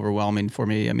incredibly overwhelming for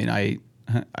me. I mean, I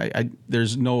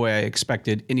there's no way I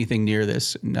expected anything near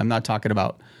this. And I'm not talking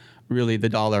about really the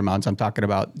dollar amounts. I'm talking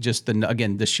about just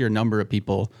the sheer number of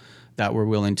people that were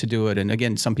willing to do it. And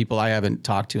again, some people I haven't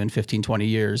talked to in 15, 20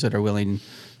 years that are willing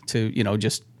to,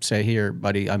 just say, here,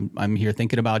 buddy, I'm here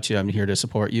thinking about you. I'm here to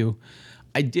support you.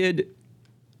 I do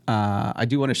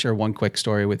want to share one quick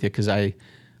story with you, because I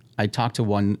talked to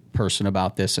one person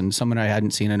about this, and someone I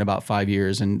hadn't seen in about 5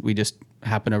 years, and we just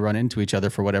happened to run into each other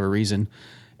for whatever reason.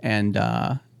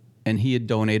 And he had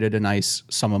donated a nice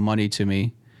sum of money to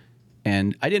me,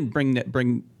 and I didn't bring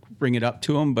it up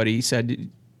to him, but he said,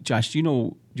 Josh, do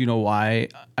you know why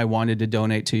I wanted to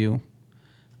donate to you?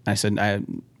 I said, I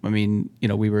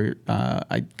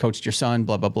coached your son,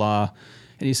 blah, blah, blah.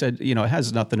 And he said, it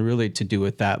has nothing really to do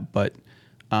with that. But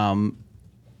I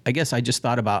guess I just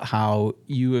thought about how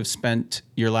you have spent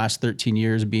your last 13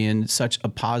 years being such a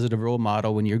positive role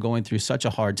model when you're going through such a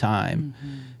hard time.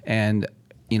 Mm-hmm. And,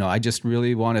 I just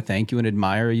really want to thank you and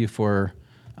admire you for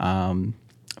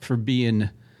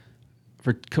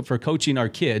coaching our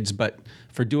kids, but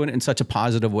for doing it in such a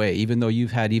positive way, even though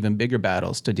you've had even bigger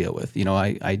battles to deal with.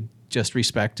 I just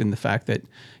respect in the fact that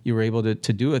you were able to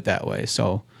do it that way.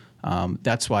 So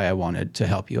that's why I wanted to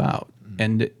help you out. Mm-hmm.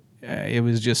 And it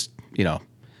was just,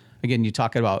 again, you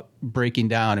talk about breaking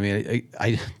down. I mean,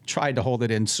 I tried to hold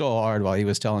it in so hard while he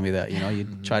was telling me that, you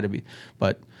Mm-hmm. try to be,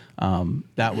 but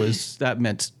that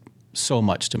meant so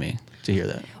much to me to hear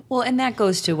that. Well, and that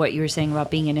goes to what you were saying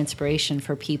about being an inspiration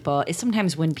for people. Is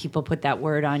sometimes when people put that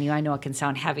word on you, I know it can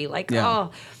sound heavy,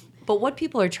 but what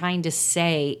people are trying to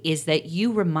say is that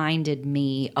you reminded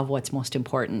me of what's most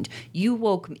important. You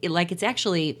woke me, it's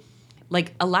actually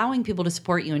like allowing people to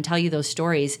support you and tell you those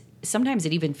stories. Sometimes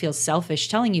it even feels selfish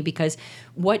telling you, because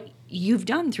what you've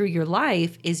done through your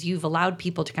life is you've allowed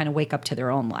people to kind of wake up to their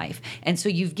own life. And so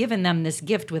you've given them this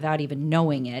gift without even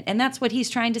knowing it. And that's what he's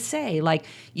trying to say. Like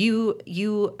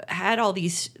you had all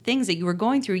these things that you were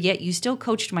going through, yet you still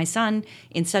coached my son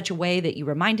in such a way that you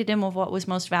reminded him of what was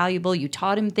most valuable. You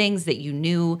taught him things that you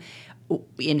knew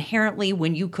inherently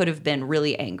when you could have been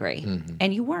really angry, mm-hmm.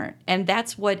 and you weren't. And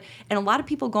that's and a lot of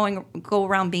people go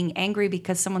around being angry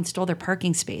because someone stole their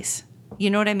parking space. You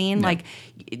know what I mean? Yeah. Like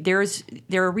there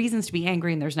are reasons to be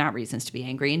angry and there's not reasons to be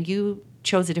angry, and you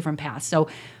chose a different path. So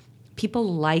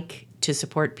people like to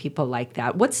support people like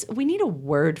that. We need a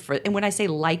word for it. And when I say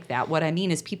like that, what I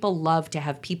mean is people love to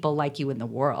have people like you in the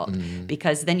world, mm-hmm.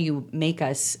 because then you make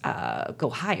us go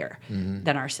higher, mm-hmm.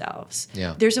 than ourselves.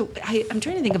 Yeah. I'm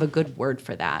trying to think of a good word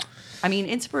for that. I mean,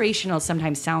 inspirational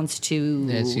sometimes sounds too.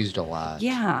 It's used a lot.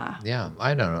 Yeah. Yeah.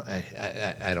 I don't know.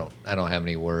 I don't have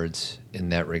any words in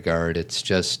that regard. It's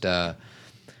just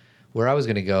where I was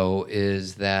going to go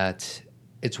is that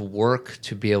it's work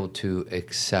to be able to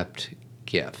accept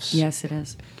gifts. Yes, it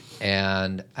is.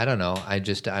 And I don't know,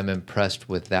 I'm impressed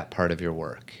with that part of your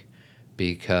work,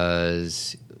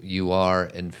 because you are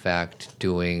in fact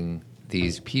doing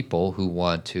these people who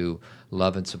want to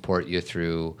love and support you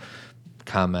through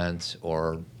comments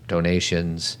or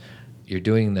donations. You're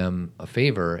doing them a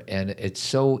favor, and it's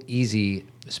so easy,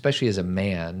 especially as a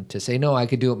man, to say, no, I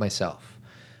could do it myself.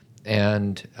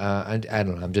 And I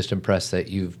don't know, I'm just impressed that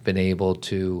you've been able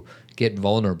to get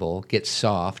vulnerable, get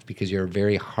soft, because you're a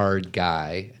very hard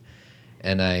guy.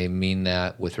 And I mean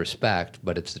that with respect,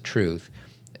 but it's the truth.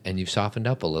 And you've softened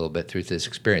up a little bit through this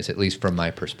experience, at least from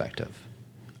my perspective.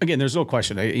 Again, there's no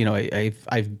question.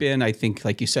 I've been, I think,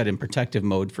 like you said, in protective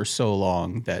mode for so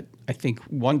long that I think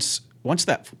once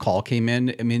that call came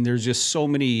in, I mean, there's just so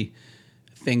many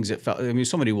things that felt, I mean,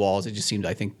 so many walls, it just seemed,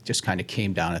 I think, just kind of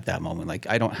came down at that moment. Like,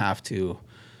 I don't have to,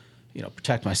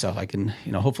 protect myself. I can,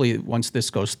 hopefully once this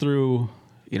goes through,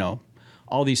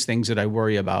 all these things that I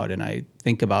worry about and I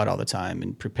think about all the time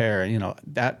and prepare,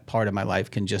 that part of my life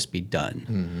can just be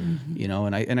done,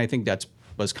 mm-hmm. And I think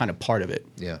was kind of part of it,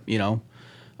 yeah.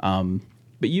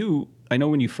 But I know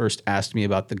when you first asked me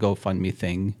about the GoFundMe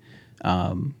thing,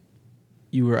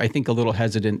 you were, I think, a little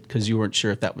hesitant because you weren't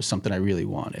sure if that was something I really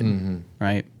wanted, mm-hmm.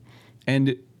 right?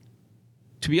 And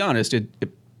to be honest, in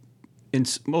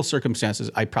most circumstances,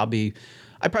 I probably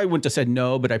wouldn't have said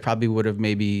no, but I probably would have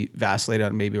maybe vacillated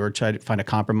on or tried to find a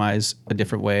compromise a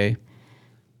different way.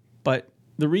 But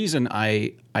the reason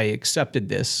I accepted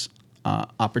this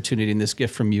opportunity and this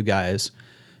gift from you guys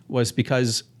was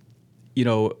because,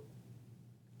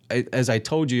 as I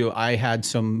told you, I had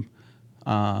some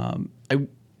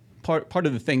part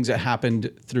of the things that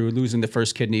happened through losing the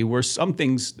first kidney were some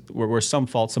things were some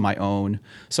faults of my own,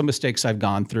 some mistakes I've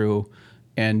gone through,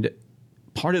 and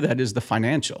part of that is the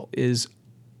financial. Is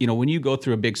when you go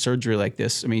through a big surgery like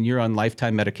this, I mean, you're on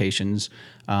lifetime medications,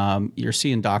 you're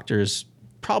seeing doctors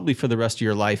probably for the rest of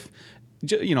your life,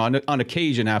 on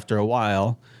occasion after a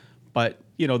while, but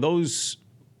those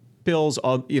bills,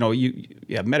 all you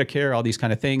have Medicare, all these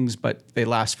kind of things, but they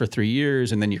last for 3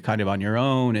 years, and then you're kind of on your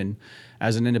own. And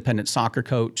as an independent soccer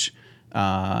coach,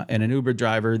 and an Uber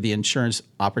driver, the insurance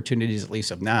opportunities, at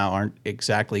least of now, aren't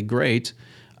exactly great.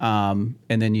 And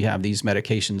then you have these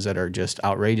medications that are just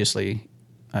outrageously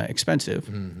expensive.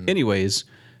 Anyways,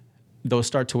 those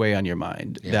start to weigh on your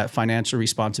mind. That financial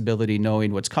responsibility,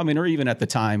 knowing what's coming, or even at the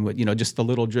time, just the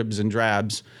little dribs and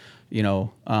drabs, and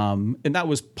that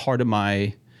was part of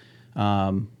my,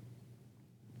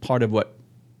 part of what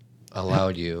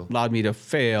allowed me to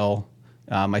fail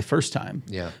my first time.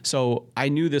 Yeah. So I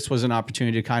knew this was an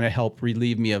opportunity to kind of help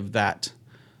relieve me of that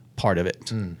part of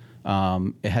it.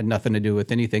 It had nothing to do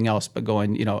with anything else, but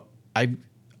going,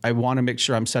 I want to make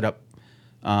sure I'm set up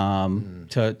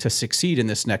to succeed in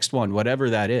this next one, whatever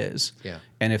that is. Yeah.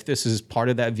 And if this is part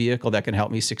of that vehicle that can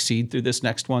help me succeed through this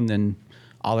next one, then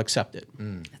I'll accept it.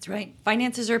 That's right.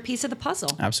 Finances are a piece of the puzzle.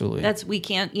 Absolutely. We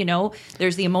can't,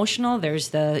 there's the emotional, there's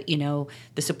the,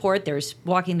 the support, there's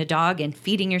walking the dog and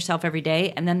feeding yourself every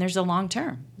day. And then there's a long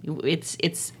term.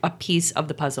 It's a piece of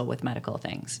the puzzle with medical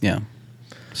things. Yeah.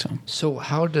 So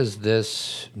how does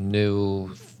this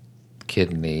new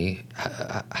kidney,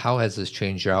 how has this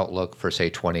changed your outlook for, say,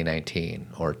 2019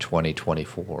 or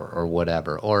 2024 or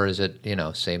whatever? Or is it,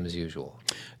 same as usual?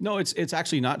 No, it's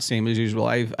actually not same as usual.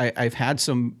 I've had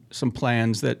some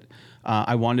plans that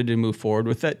I wanted to move forward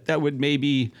with that would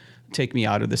maybe take me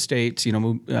out of the States,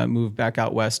 move back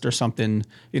out west or something,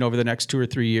 over the next 2 or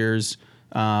 3 years.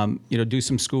 Do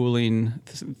some schooling,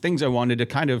 things I wanted to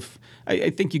kind of, I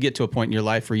think you get to a point in your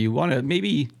life where you want to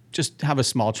maybe just have a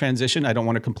small transition. I don't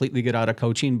want to completely get out of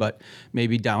coaching, but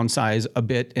maybe downsize a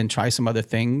bit and try some other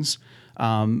things.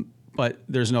 But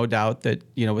there's no doubt that,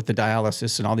 with the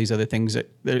dialysis and all these other things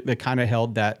that kind of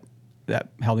held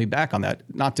me back on that,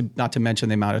 not to mention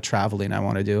the amount of traveling I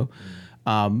want to do.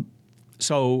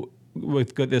 So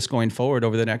with this going forward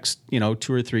over the next,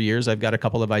 2 or 3 years, I've got a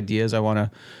couple of ideas I want to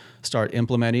start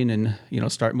implementing and,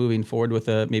 start moving forward with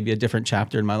maybe a different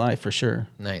chapter in my life for sure.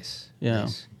 Nice. Yeah.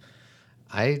 Nice.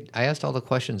 I asked all the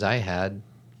questions I had.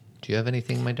 Do you have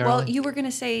anything, my darling? Well, you were going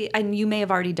to say, and you may have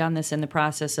already done this in the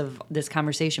process of this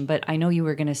conversation, but I know you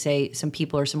were going to say some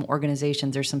people or some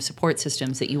organizations or some support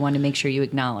systems that you want to make sure you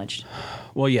acknowledged.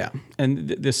 Well, yeah. And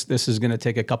this is going to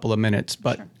take a couple of minutes,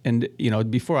 but, Sure. And,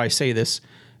 before I say this,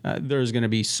 there's going to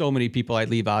be so many people I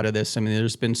leave out of this. I mean,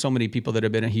 there's been so many people that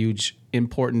have been a huge,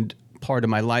 important part of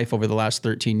my life over the last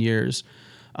 13 years.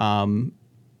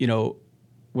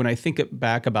 When I think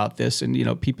back about this,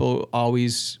 and people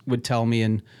always would tell me,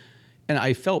 and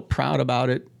I felt proud about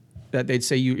it, that they'd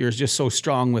say you're just so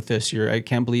strong with this. I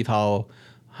can't believe how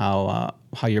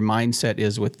your mindset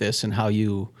is with this, and how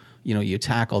you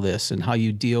tackle this, and how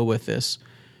you deal with this,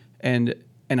 and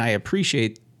I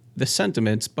appreciate the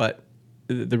sentiments, but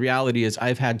the reality is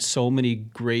I've had so many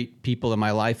great people in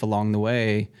my life along the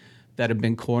way that have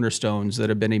been cornerstones, that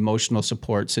have been emotional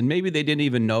supports, and maybe they didn't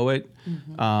even know it.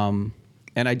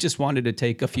 And I just wanted to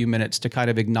take a few minutes to kind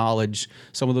of acknowledge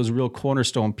some of those real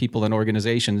cornerstone people and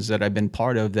organizations that I've been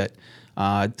part of, that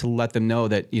to let them know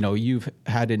that, you've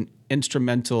had an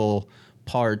instrumental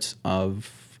part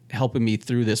of helping me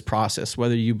through this process,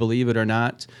 whether you believe it or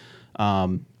not.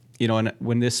 And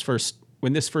when this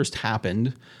first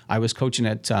happened, I was coaching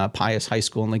at Pius High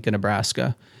School in Lincoln,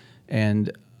 Nebraska.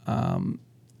 And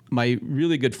my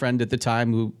really good friend at the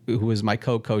time, who was my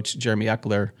co-coach, Jeremy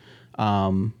Eckler,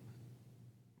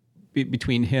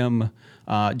 between him,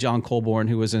 John Colborn,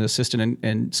 who was an assistant,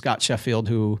 and Scott Sheffield,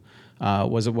 who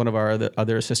was one of our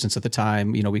other assistants at the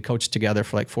time. We coached together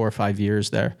for like 4 or 5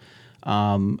 years there.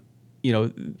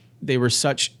 They were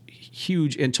such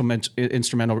huge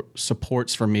instrumental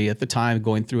supports for me at the time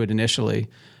going through it initially.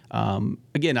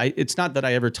 Again, it's not that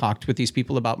I ever talked with these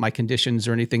people about my conditions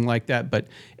or anything like that, but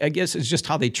I guess it's just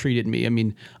how they treated me. I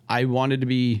mean, I wanted to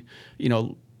be,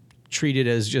 treated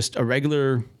as just a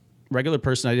regular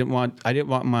person. I didn't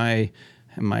want my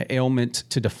ailment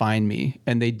to define me,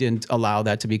 and they didn't allow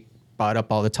that to be brought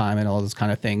up all the time and all those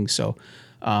kind of things. So,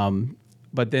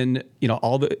 but then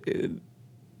all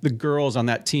the girls on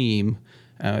that team,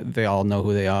 they all know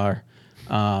who they are.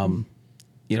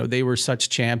 They were such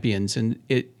champions, and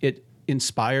it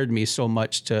inspired me so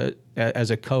much as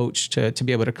a coach to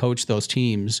be able to coach those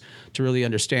teams, to really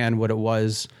understand what it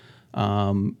was,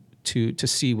 to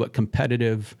see what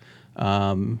competitive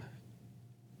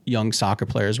young soccer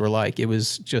players were like. It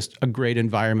was just a great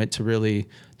environment to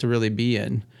really be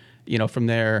in. From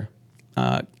there,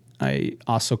 I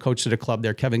also coached at a club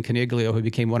there. Kevin Caniglio, who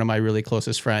became one of my really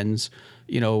closest friends,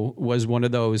 was one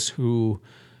of those who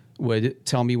would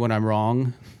tell me when I'm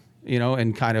wrong,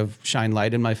 and kind of shine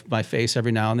light in my face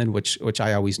every now and then, which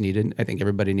I always needed. I think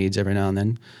everybody needs every now and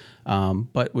then.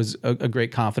 But was a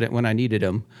great confidant when I needed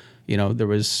him. There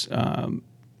was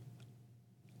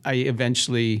I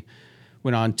eventually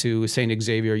went on to St.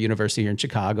 Xavier University here in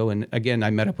Chicago. And again,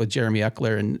 I met up with Jeremy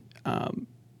Eckler, and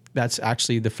that's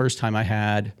actually the first time I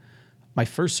had my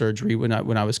first surgery when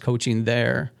I was coaching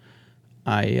there.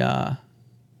 And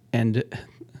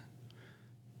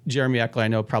Jeremy Eckler, I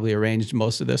know, probably arranged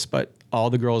most of this, but all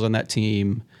the girls on that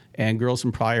team and girls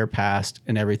from prior past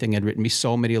and everything had written me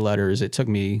so many letters. It took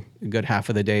me a good half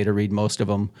of the day to read most of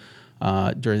them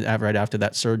right after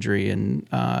that surgery, and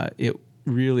it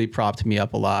really propped me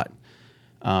up a lot.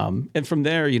 And from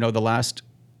there,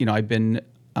 I've been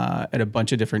at a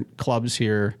bunch of different clubs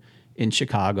here in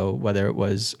Chicago, whether it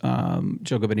was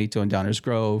Jogo Bonito and Downers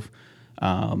Grove,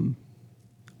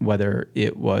 whether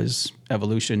it was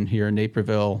Evolution here in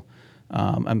Naperville.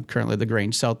 I'm currently the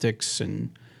Grange Celtics and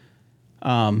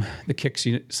the Kicks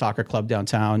Soccer Club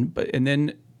downtown. And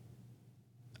then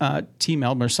Team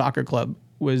Elmer Soccer Club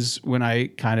was when I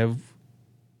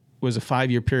was a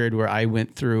 5-year period where I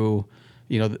went through,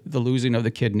 the losing of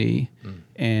the kidney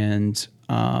and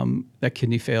that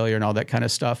kidney failure and all that kind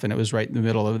of stuff. And it was right in the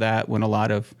middle of that when a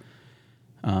lot of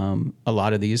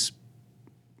these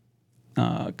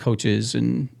coaches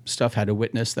and stuff had to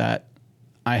witness that.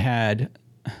 I had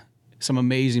some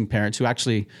amazing parents who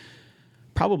actually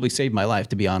probably saved my life,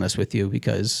 to be honest with you,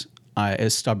 because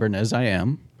as stubborn as I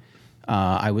am,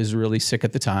 I was really sick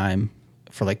at the time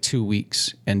for like 2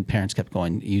 weeks, and parents kept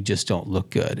going, "You just don't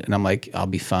look good." And I'm like, "I'll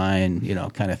be fine,"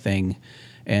 kind of thing.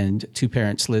 And 2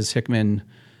 parents, Liz Hickman,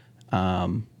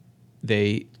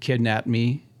 they kidnapped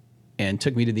me and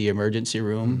took me to the emergency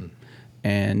room.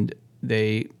 And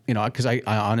they, because I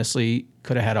honestly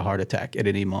could have had a heart attack at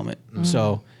any moment.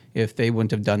 So if they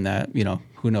wouldn't have done that,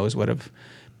 who knows what have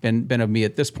been of me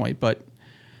at this point. But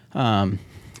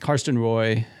Karsten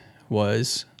Roy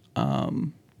was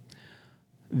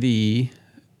the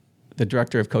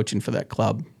director of coaching for that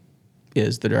club,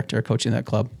 is the director of coaching that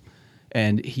club.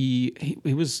 And he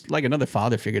was like another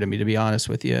father figure to me, to be honest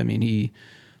with you. I mean, he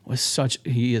is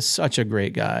such a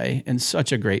great guy and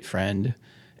such a great friend.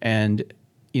 And,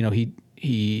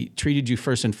 he treated you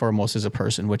first and foremost as a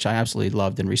person, which I absolutely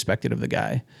loved and respected of the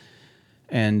guy.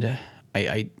 And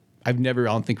I've never,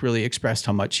 I don't think, really expressed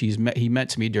how much he meant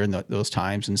to me during those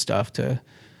times and stuff.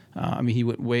 He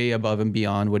went way above and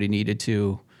beyond what he needed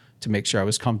to make sure I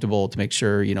was comfortable, to make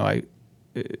sure,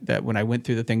 that when I went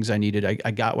through the things I needed,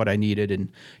 I got what I needed. And,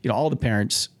 all the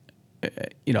parents,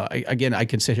 I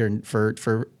can sit here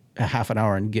for a half an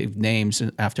hour and give names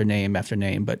after name after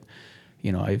name. But,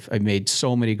 I've made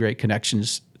so many great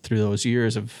connections through those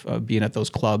years of being at those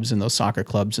clubs and those soccer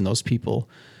clubs and those people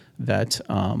that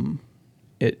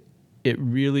it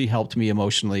really helped me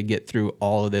emotionally get through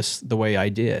all of this the way I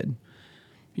did,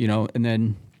 and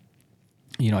then,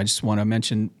 I just want to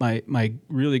mention my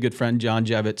really good friend, John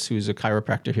Jevitz, who's a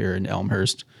chiropractor here in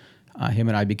Elmhurst. Him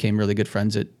and I became really good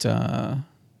friends while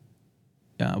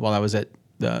I was at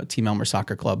the Team Elmer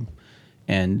Soccer Club.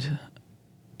 And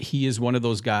he is one of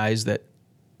those guys that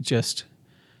just,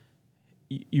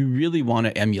 you really want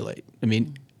to emulate. I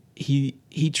mean,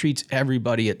 he treats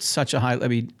everybody at such a high,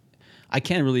 I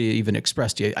can't really even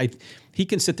express to you. He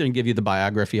can sit there and give you the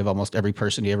biography of almost every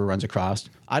person he ever runs across.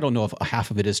 I don't know if half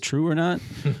of it is true or not,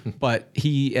 but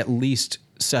he at least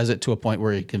says it to a point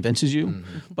where he convinces you.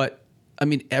 Mm-hmm. But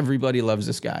everybody loves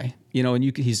this guy,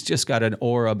 and he's just got an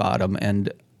aura about him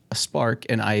and a spark.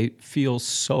 And I feel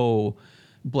so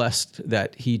blessed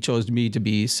that he chose me to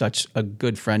be such a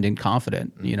good friend and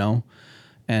confident,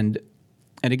 And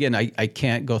again, I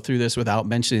can't go through this without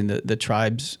mentioning the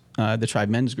Tribe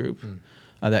Men's Group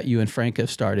that you and Frank have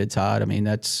started, Todd.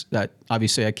 That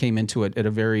obviously I came into it at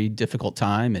a very difficult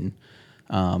time, and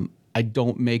I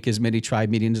don't make as many Tribe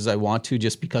meetings as I want to,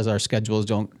 just because our schedules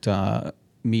don't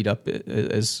meet up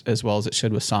as well as it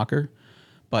should with soccer.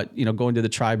 But going to the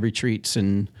Tribe retreats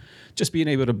and just being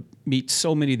able to meet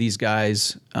so many of these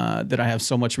guys that I have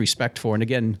so much respect for. And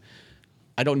again,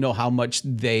 I don't know how much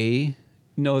they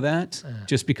know that,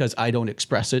 just because I don't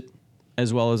express it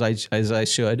as well as I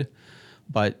should.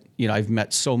 But I've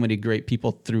met so many great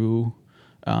people through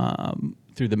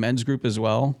the men's group as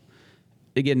well.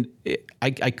 Again,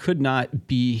 I could not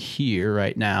be here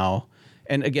right now,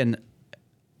 and again,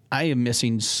 I am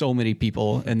missing so many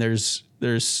people, and there's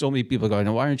so many people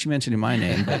going, "Why aren't you mentioning my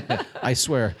name?" But I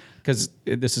swear, because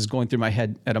this is going through my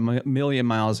head at a million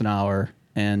miles an hour.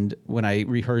 And when I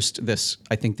rehearsed this,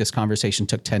 I think this conversation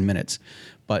took 10 minutes,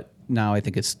 but now I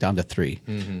think it's down to 3.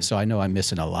 Mm-hmm. So I know I'm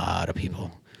missing a lot of people.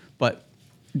 Mm-hmm. But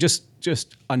just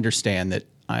understand that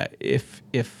if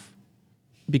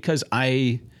because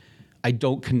I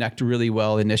don't connect really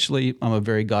well initially, I'm a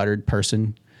very Goddard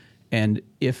person, and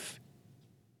if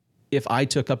if I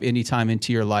took up any time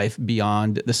into your life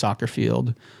beyond the soccer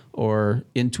field or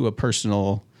into a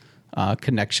personal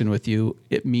connection with you,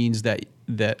 it means that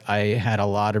I had a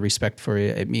lot of respect for you.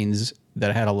 It means that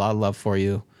I had a lot of love for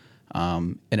you.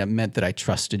 And it meant that I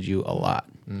trusted you a lot.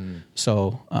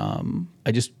 So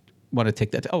I just want to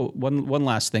take that. One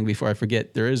last thing before I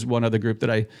forget. There is one other group that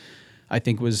I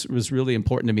think was really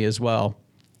important to me as well.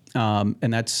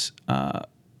 And that's,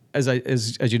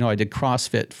 as you know, I did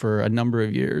CrossFit for a number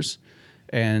of years.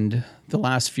 And the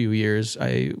last few years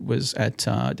I was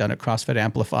down at CrossFit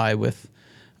Amplify with,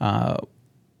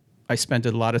 I spent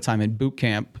a lot of time in boot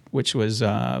camp, which was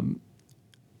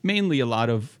mainly a lot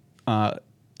of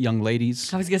young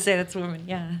ladies. I was gonna say that's women.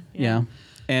 Yeah.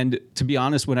 And to be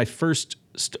honest, when I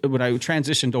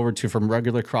transitioned over from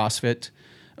regular CrossFit,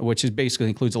 which is basically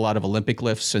includes a lot of Olympic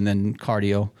lifts and then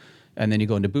cardio, and then you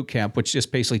go into boot camp, which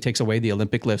just basically takes away the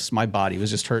Olympic lifts. My body was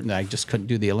just hurting. I just couldn't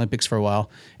do the Olympics for a while.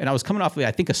 And I was coming off of,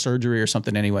 I think, a surgery or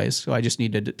something anyways. So I just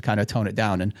needed to kind of tone it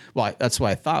down. And that's what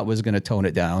I thought was going to tone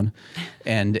it down.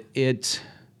 And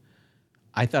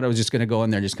I thought I was just going to go in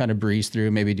there, just kind of breeze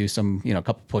through, maybe do some, a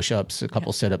couple push-ups, a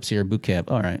couple sit-ups here, boot camp.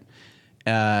 All right.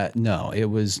 No, it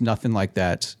was nothing like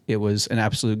that. It was an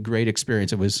absolute great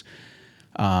experience. It was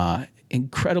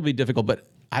incredibly difficult, but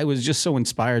I was just so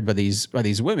inspired by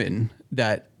these women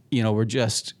that, were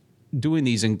just doing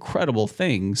these incredible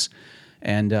things.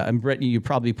 And Brittany, you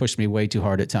probably pushed me way too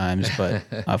hard at times, but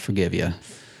I'll forgive you.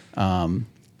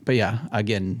 But yeah,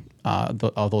 again,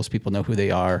 all those people know who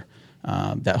they are.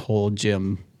 That whole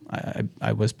gym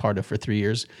I was part of for 3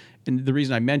 years. And the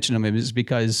reason I mention them is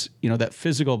because, that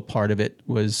physical part of it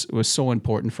was so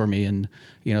important for me. And,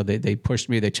 they pushed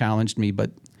me, they challenged me,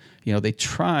 but, they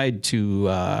tried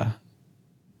to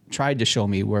show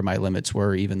me where my limits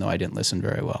were, even though I didn't listen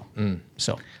very well.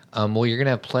 So, well, you're going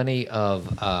to have plenty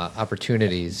of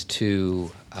opportunities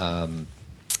to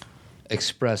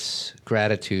express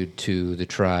gratitude to the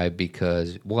tribe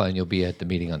because, one, you'll be at the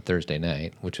meeting on Thursday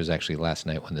night, which was actually last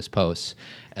night when this posts,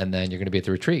 and then you're going to be at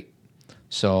the retreat.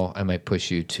 So I might push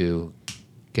you to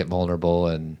get vulnerable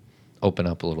and open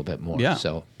up a little bit more. Yeah.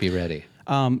 So be ready.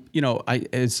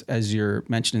 As you're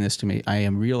mentioning this to me, I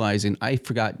am realizing I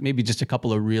forgot maybe just a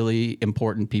couple of really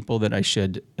important people that I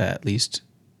should at least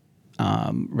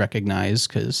recognize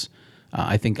because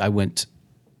I think I went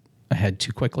ahead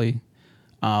too quickly.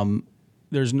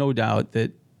 There's no doubt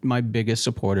that my biggest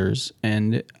supporters,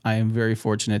 and I am very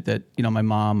fortunate that, my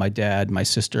mom, my dad, my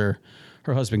sister,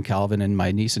 her husband Calvin, and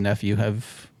my niece and nephew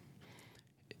have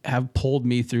pulled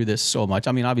me through this so much.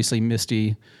 I mean, obviously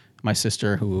Misty, my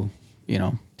sister, who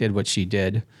did what she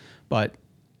did. But,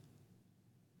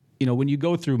 when you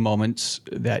go through moments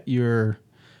that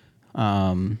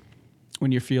when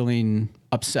you're feeling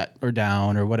upset or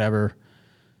down or whatever,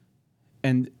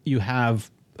 and you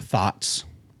have thoughts,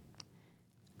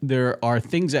 there are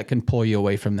things that can pull you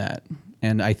away from that.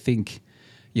 And I think,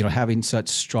 having such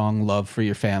strong love for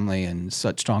your family and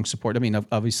such strong support. I mean,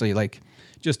 obviously,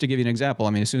 just to give you an example,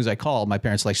 as soon as I called, my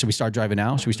parents should we start driving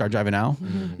now? Should we start driving now?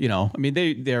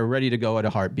 Mm-hmm. They're ready to go at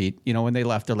a heartbeat. When they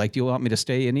left, they're like, do you want me to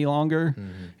stay any longer?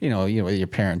 Mm-hmm. With your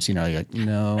parents, you're like,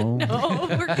 no. No,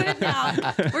 we're good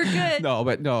now. We're good. No,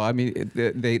 but no,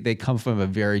 they come from a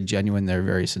very genuine, they're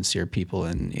very sincere people.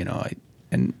 And,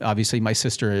 and obviously my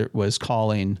sister was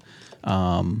calling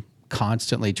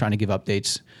constantly trying to give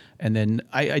updates. And then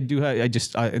and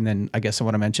then I guess I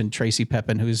want to mention Tracy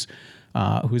Pepin, who's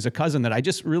a cousin that I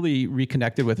just really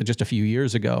reconnected with just a few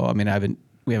years ago.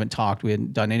 We haven't talked. We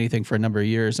hadn't done anything for a number of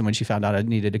years. And when she found out I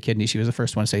needed a kidney, she was the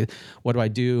first one to say, what do I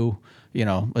do?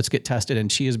 Let's get tested.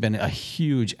 And she has been a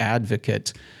huge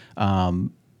advocate,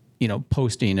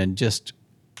 posting and just,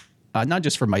 not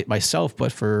just for myself,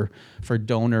 but for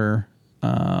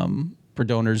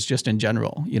donors just in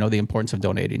general, the importance of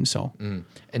donating. So,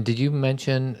 And did you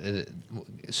mention,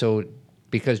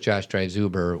 because Josh drives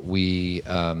Uber, we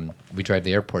drive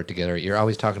the airport together. You're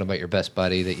always talking about your best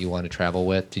buddy that you want to travel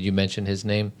with. Did you mention his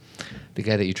name? The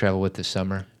guy that you travel with this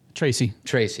summer? Tracy.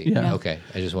 Yeah. Okay.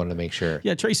 I just wanted to make sure.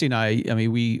 Yeah, Tracy and I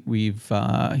we've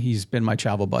he's been my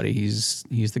travel buddy. He's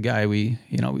the guy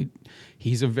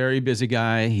he's a very busy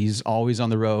guy. He's always on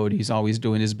the road. He's always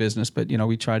doing his business, but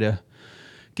we try to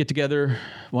get together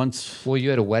once. Well, you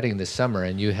had a wedding this summer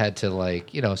and you had to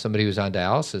somebody who's on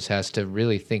dialysis has to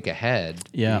really think ahead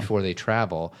before they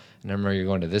travel. And I remember you're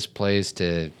going to this place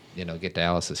to, get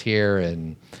dialysis here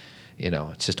and,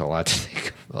 it's just a lot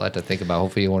to think about.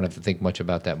 Hopefully you won't have to think much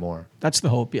about that more. That's the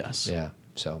hope. Yes. Yeah.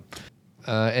 So,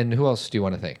 and who else do you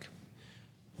want to thank?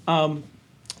 Well,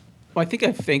 I think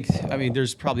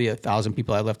there's probably 1,000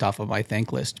 people I left off of my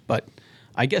thank list, but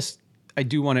I guess I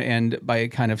do want to end by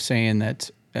kind of saying that,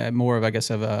 more of, I guess,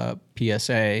 of a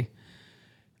PSA,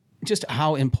 just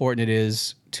how important it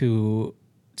is to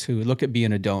look at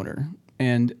being a donor.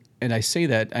 And I say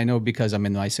that, I know because I'm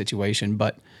in my situation,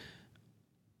 but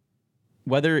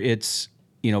whether it's,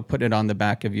 put it on the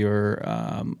back of your,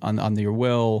 on your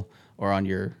will or on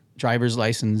your driver's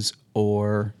license,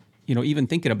 or, even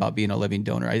thinking about being a living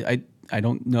donor. I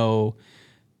don't know.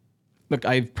 Look,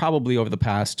 I've probably over the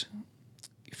past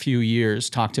few years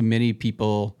talked to many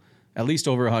people, at least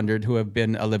over 100, who have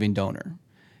been a living donor.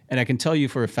 And I can tell you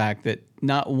for a fact that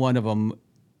not one of them,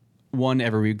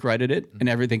 ever regretted it. And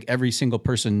every single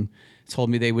person told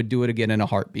me they would do it again in a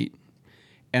heartbeat.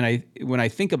 And when I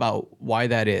think about why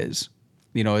that is,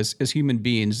 as human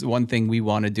beings, the one thing we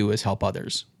want to do is help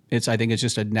others. I think it's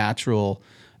just a natural,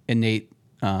 innate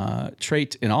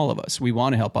trait in all of us. We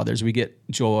want to help others. We get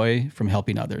joy from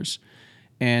helping others.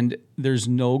 And there's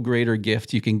no greater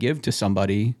gift you can give to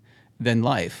somebody than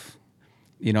life.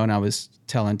 And I was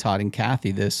telling Todd and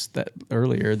Kathy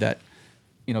earlier that,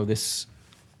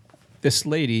 this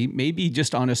lady, maybe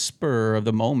just on a spur of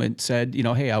the moment, said,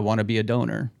 hey, I want to be a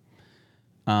donor.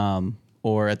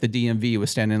 Or at the DMV, was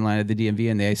standing in line at the DMV,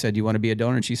 and they said, you want to be a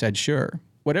donor? And she said, sure.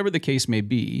 Whatever the case may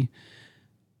be,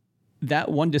 that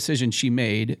one decision she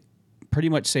made pretty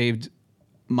much saved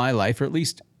my life, or at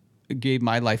least gave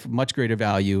my life much greater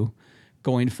value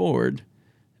going forward,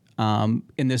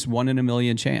 in this 1 in a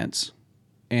million chance.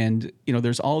 And,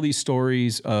 there's all these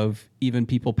stories of even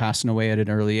people passing away at an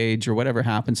early age or whatever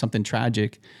happened, something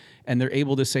tragic, and they're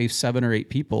able to save 7 or 8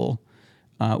 people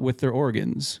with their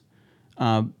organs.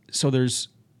 So there's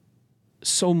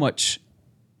so much,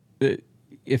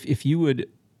 if you would,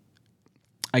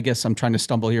 I guess I'm trying to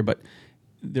stumble here, but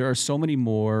there are so many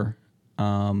more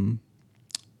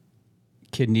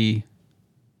kidney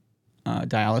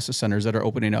dialysis centers that are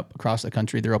opening up across the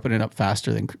country. They're opening up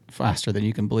faster than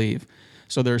you can believe.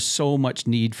 So there's so much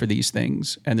need for these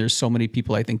things, and there's so many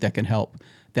people I think that can help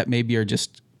that maybe are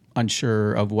just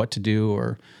unsure of what to do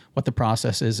or what the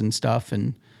process is and stuff.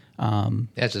 And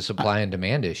it's a supply and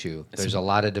demand issue. There's a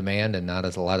lot of demand and not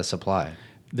a lot of supply.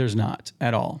 There's not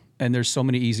at all. And there's so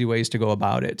many easy ways to go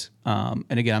about it. And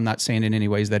again, I'm not saying in any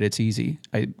ways that it's easy.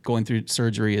 Going through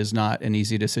surgery is not an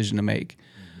easy decision to make.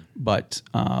 But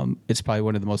it's probably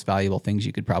one of the most valuable things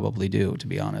you could probably do, to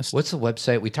be honest. What's the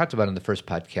website? We talked about it in the first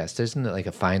podcast. Isn't it like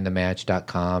a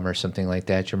findthematch.com or something like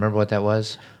that? Do you remember what that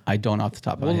was? I don't off the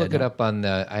top of my head. We'll look it up on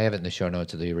I have it in the show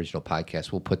notes of the original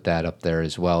podcast. We'll put that up there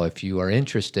as well. If you are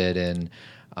interested in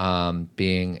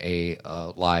being a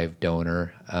live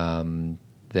donor,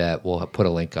 that we'll put a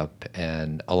link up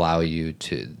and allow you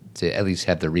to at least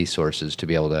have the resources to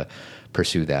be able to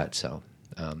pursue that. So,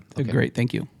 okay. Great.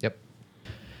 Thank you. Yep.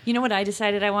 You know what I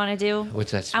decided I want to do?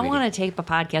 What's that, sweetie? I want to tape a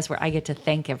podcast where I get to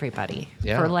thank everybody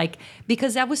Yeah.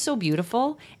 because that was so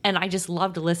beautiful, and I just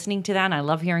loved listening to that, and I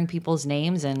love hearing people's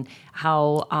names and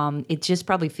how it just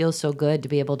probably feels so good to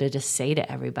be able to just say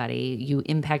to everybody, you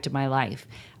impacted my life.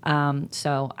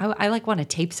 So I want to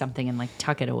tape something and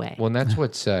tuck it away. Well, and that's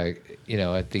what's at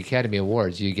the Academy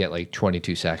Awards, you get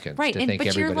 22 seconds Right, to thank but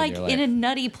everybody you're in your life. in a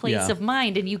nutty place Yeah. of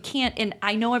mind, and you can't. And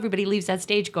I know everybody leaves that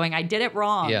stage going, "I did it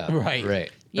wrong." Yeah, right.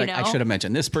 You I know? should have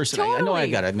mentioned this person. I know I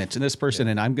Totally. got to mention this person,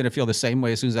 and I'm going to feel the same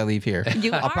way as soon as I leave here.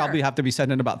 You I'll are. probably have to be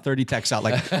sending about 30 texts out.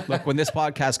 Look, when this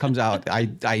podcast comes out,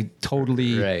 I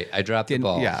totally Right, I dropped the didn't-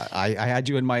 ball. Yeah, I had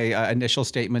you in my initial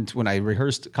statement when I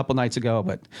rehearsed a couple nights ago,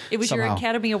 but It was your somehow-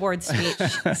 Academy Award speech.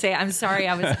 Say, "I'm sorry,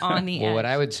 I was on the Well, edge." what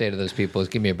I would say to those people is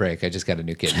give me a break. I just got a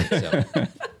new kidney, so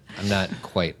I'm not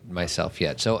quite myself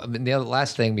yet. So the other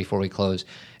last thing before we close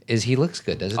is he looks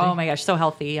good, doesn't he? Oh my gosh, so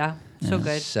healthy, yeah, so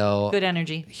good, So good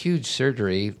energy. Huge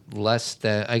surgery, less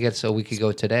than I guess a week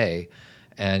ago today,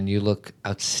 and you look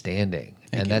outstanding.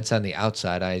 And that's on the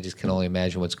outside. I just can only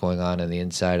imagine what's going on the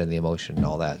inside and the emotion and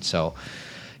all that. So,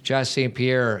 Josh St.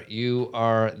 Pierre, you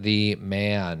are the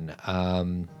man.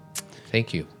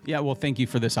 Thank you. Yeah, well, thank you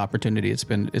for this opportunity. It's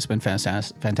been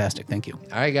fantastic. Thank you.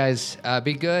 All right, guys,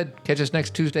 be good. Catch us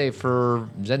next Tuesday for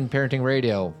Zen Parenting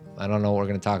Radio. I don't know what we're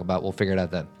going to talk about. We'll figure it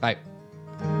out then. Bye.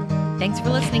 Thanks for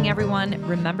listening, everyone.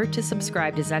 Remember to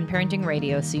subscribe to Zen Parenting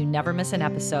Radio so you never miss an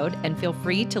episode, and feel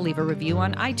free to leave a review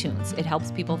on iTunes. It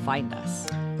helps people find us.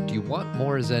 Do you want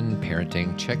more Zen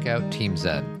parenting? Check out Team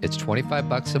Zen. It's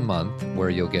 $25 a month where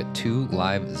you'll get 2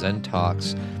 live Zen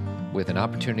talks with an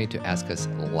opportunity to ask us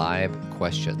live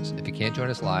questions. If you can't join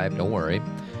us live, don't worry.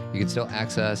 You can still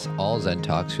access all Zen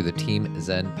Talks through the Team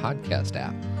Zen podcast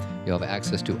app. You'll have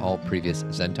access to all previous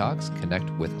Zen Talks, connect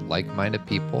with like-minded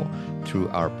people through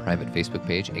our private Facebook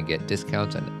page, and get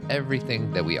discounts on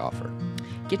everything that we offer.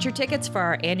 Get your tickets for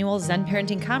our annual Zen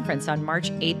Parenting Conference on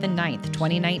March 8th and 9th,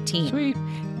 2019. Sweet.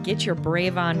 Get your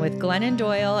brave on with Glennon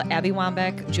Doyle, Abby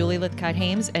Wambach, Julie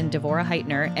Lithcott-Hames, and Devorah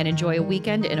Heitner, and enjoy a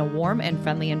weekend in a warm and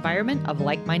friendly environment of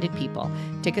like-minded people.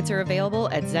 Tickets are available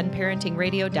at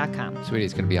zenparentingradio.com. Sweetie,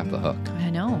 it's going to be off the hook.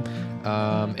 I know.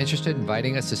 Interested in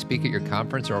inviting us to speak at your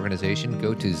conference or organization?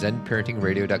 Go to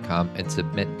zenparentingradio.com and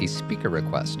submit a speaker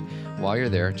request. While you're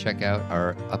there, check out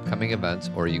our upcoming events,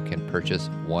 or you can purchase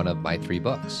one of my 3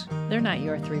 books. They're not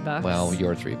your $3. Well,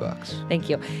 your $3. Thank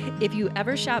you. If you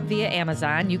ever shop via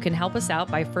Amazon, you can help us out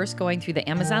by first going through the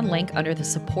Amazon link under the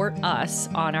Support Us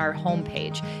on our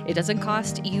homepage. It doesn't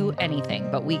cost you anything,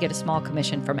 but we get a small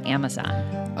commission from Amazon.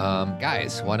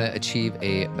 Guys, want to achieve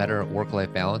a better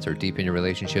work-life balance or deepen your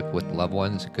relationship with loved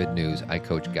ones? Good news, I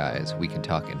coach guys. We can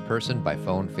talk in person, by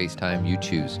phone, FaceTime, you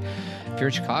choose. If you're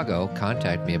in Chicago,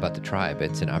 contact me about the tribe.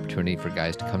 It's an opportunity for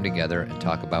guys to come together and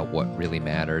talk about what really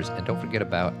matters. And don't forget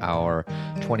about our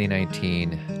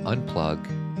 2019 Unplug,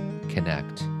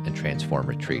 Connect, and Transform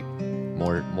retreat.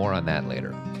 More on that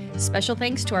later. Special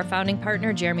thanks to our founding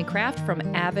partner, Jeremy Kraft from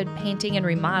Avid Painting and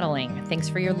Remodeling. Thanks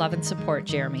for your love and support,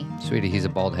 Jeremy. Sweetie, he's a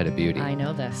bald-headed beauty. I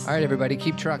know this. All right, everybody,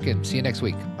 keep trucking. See you next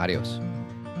week. Adios.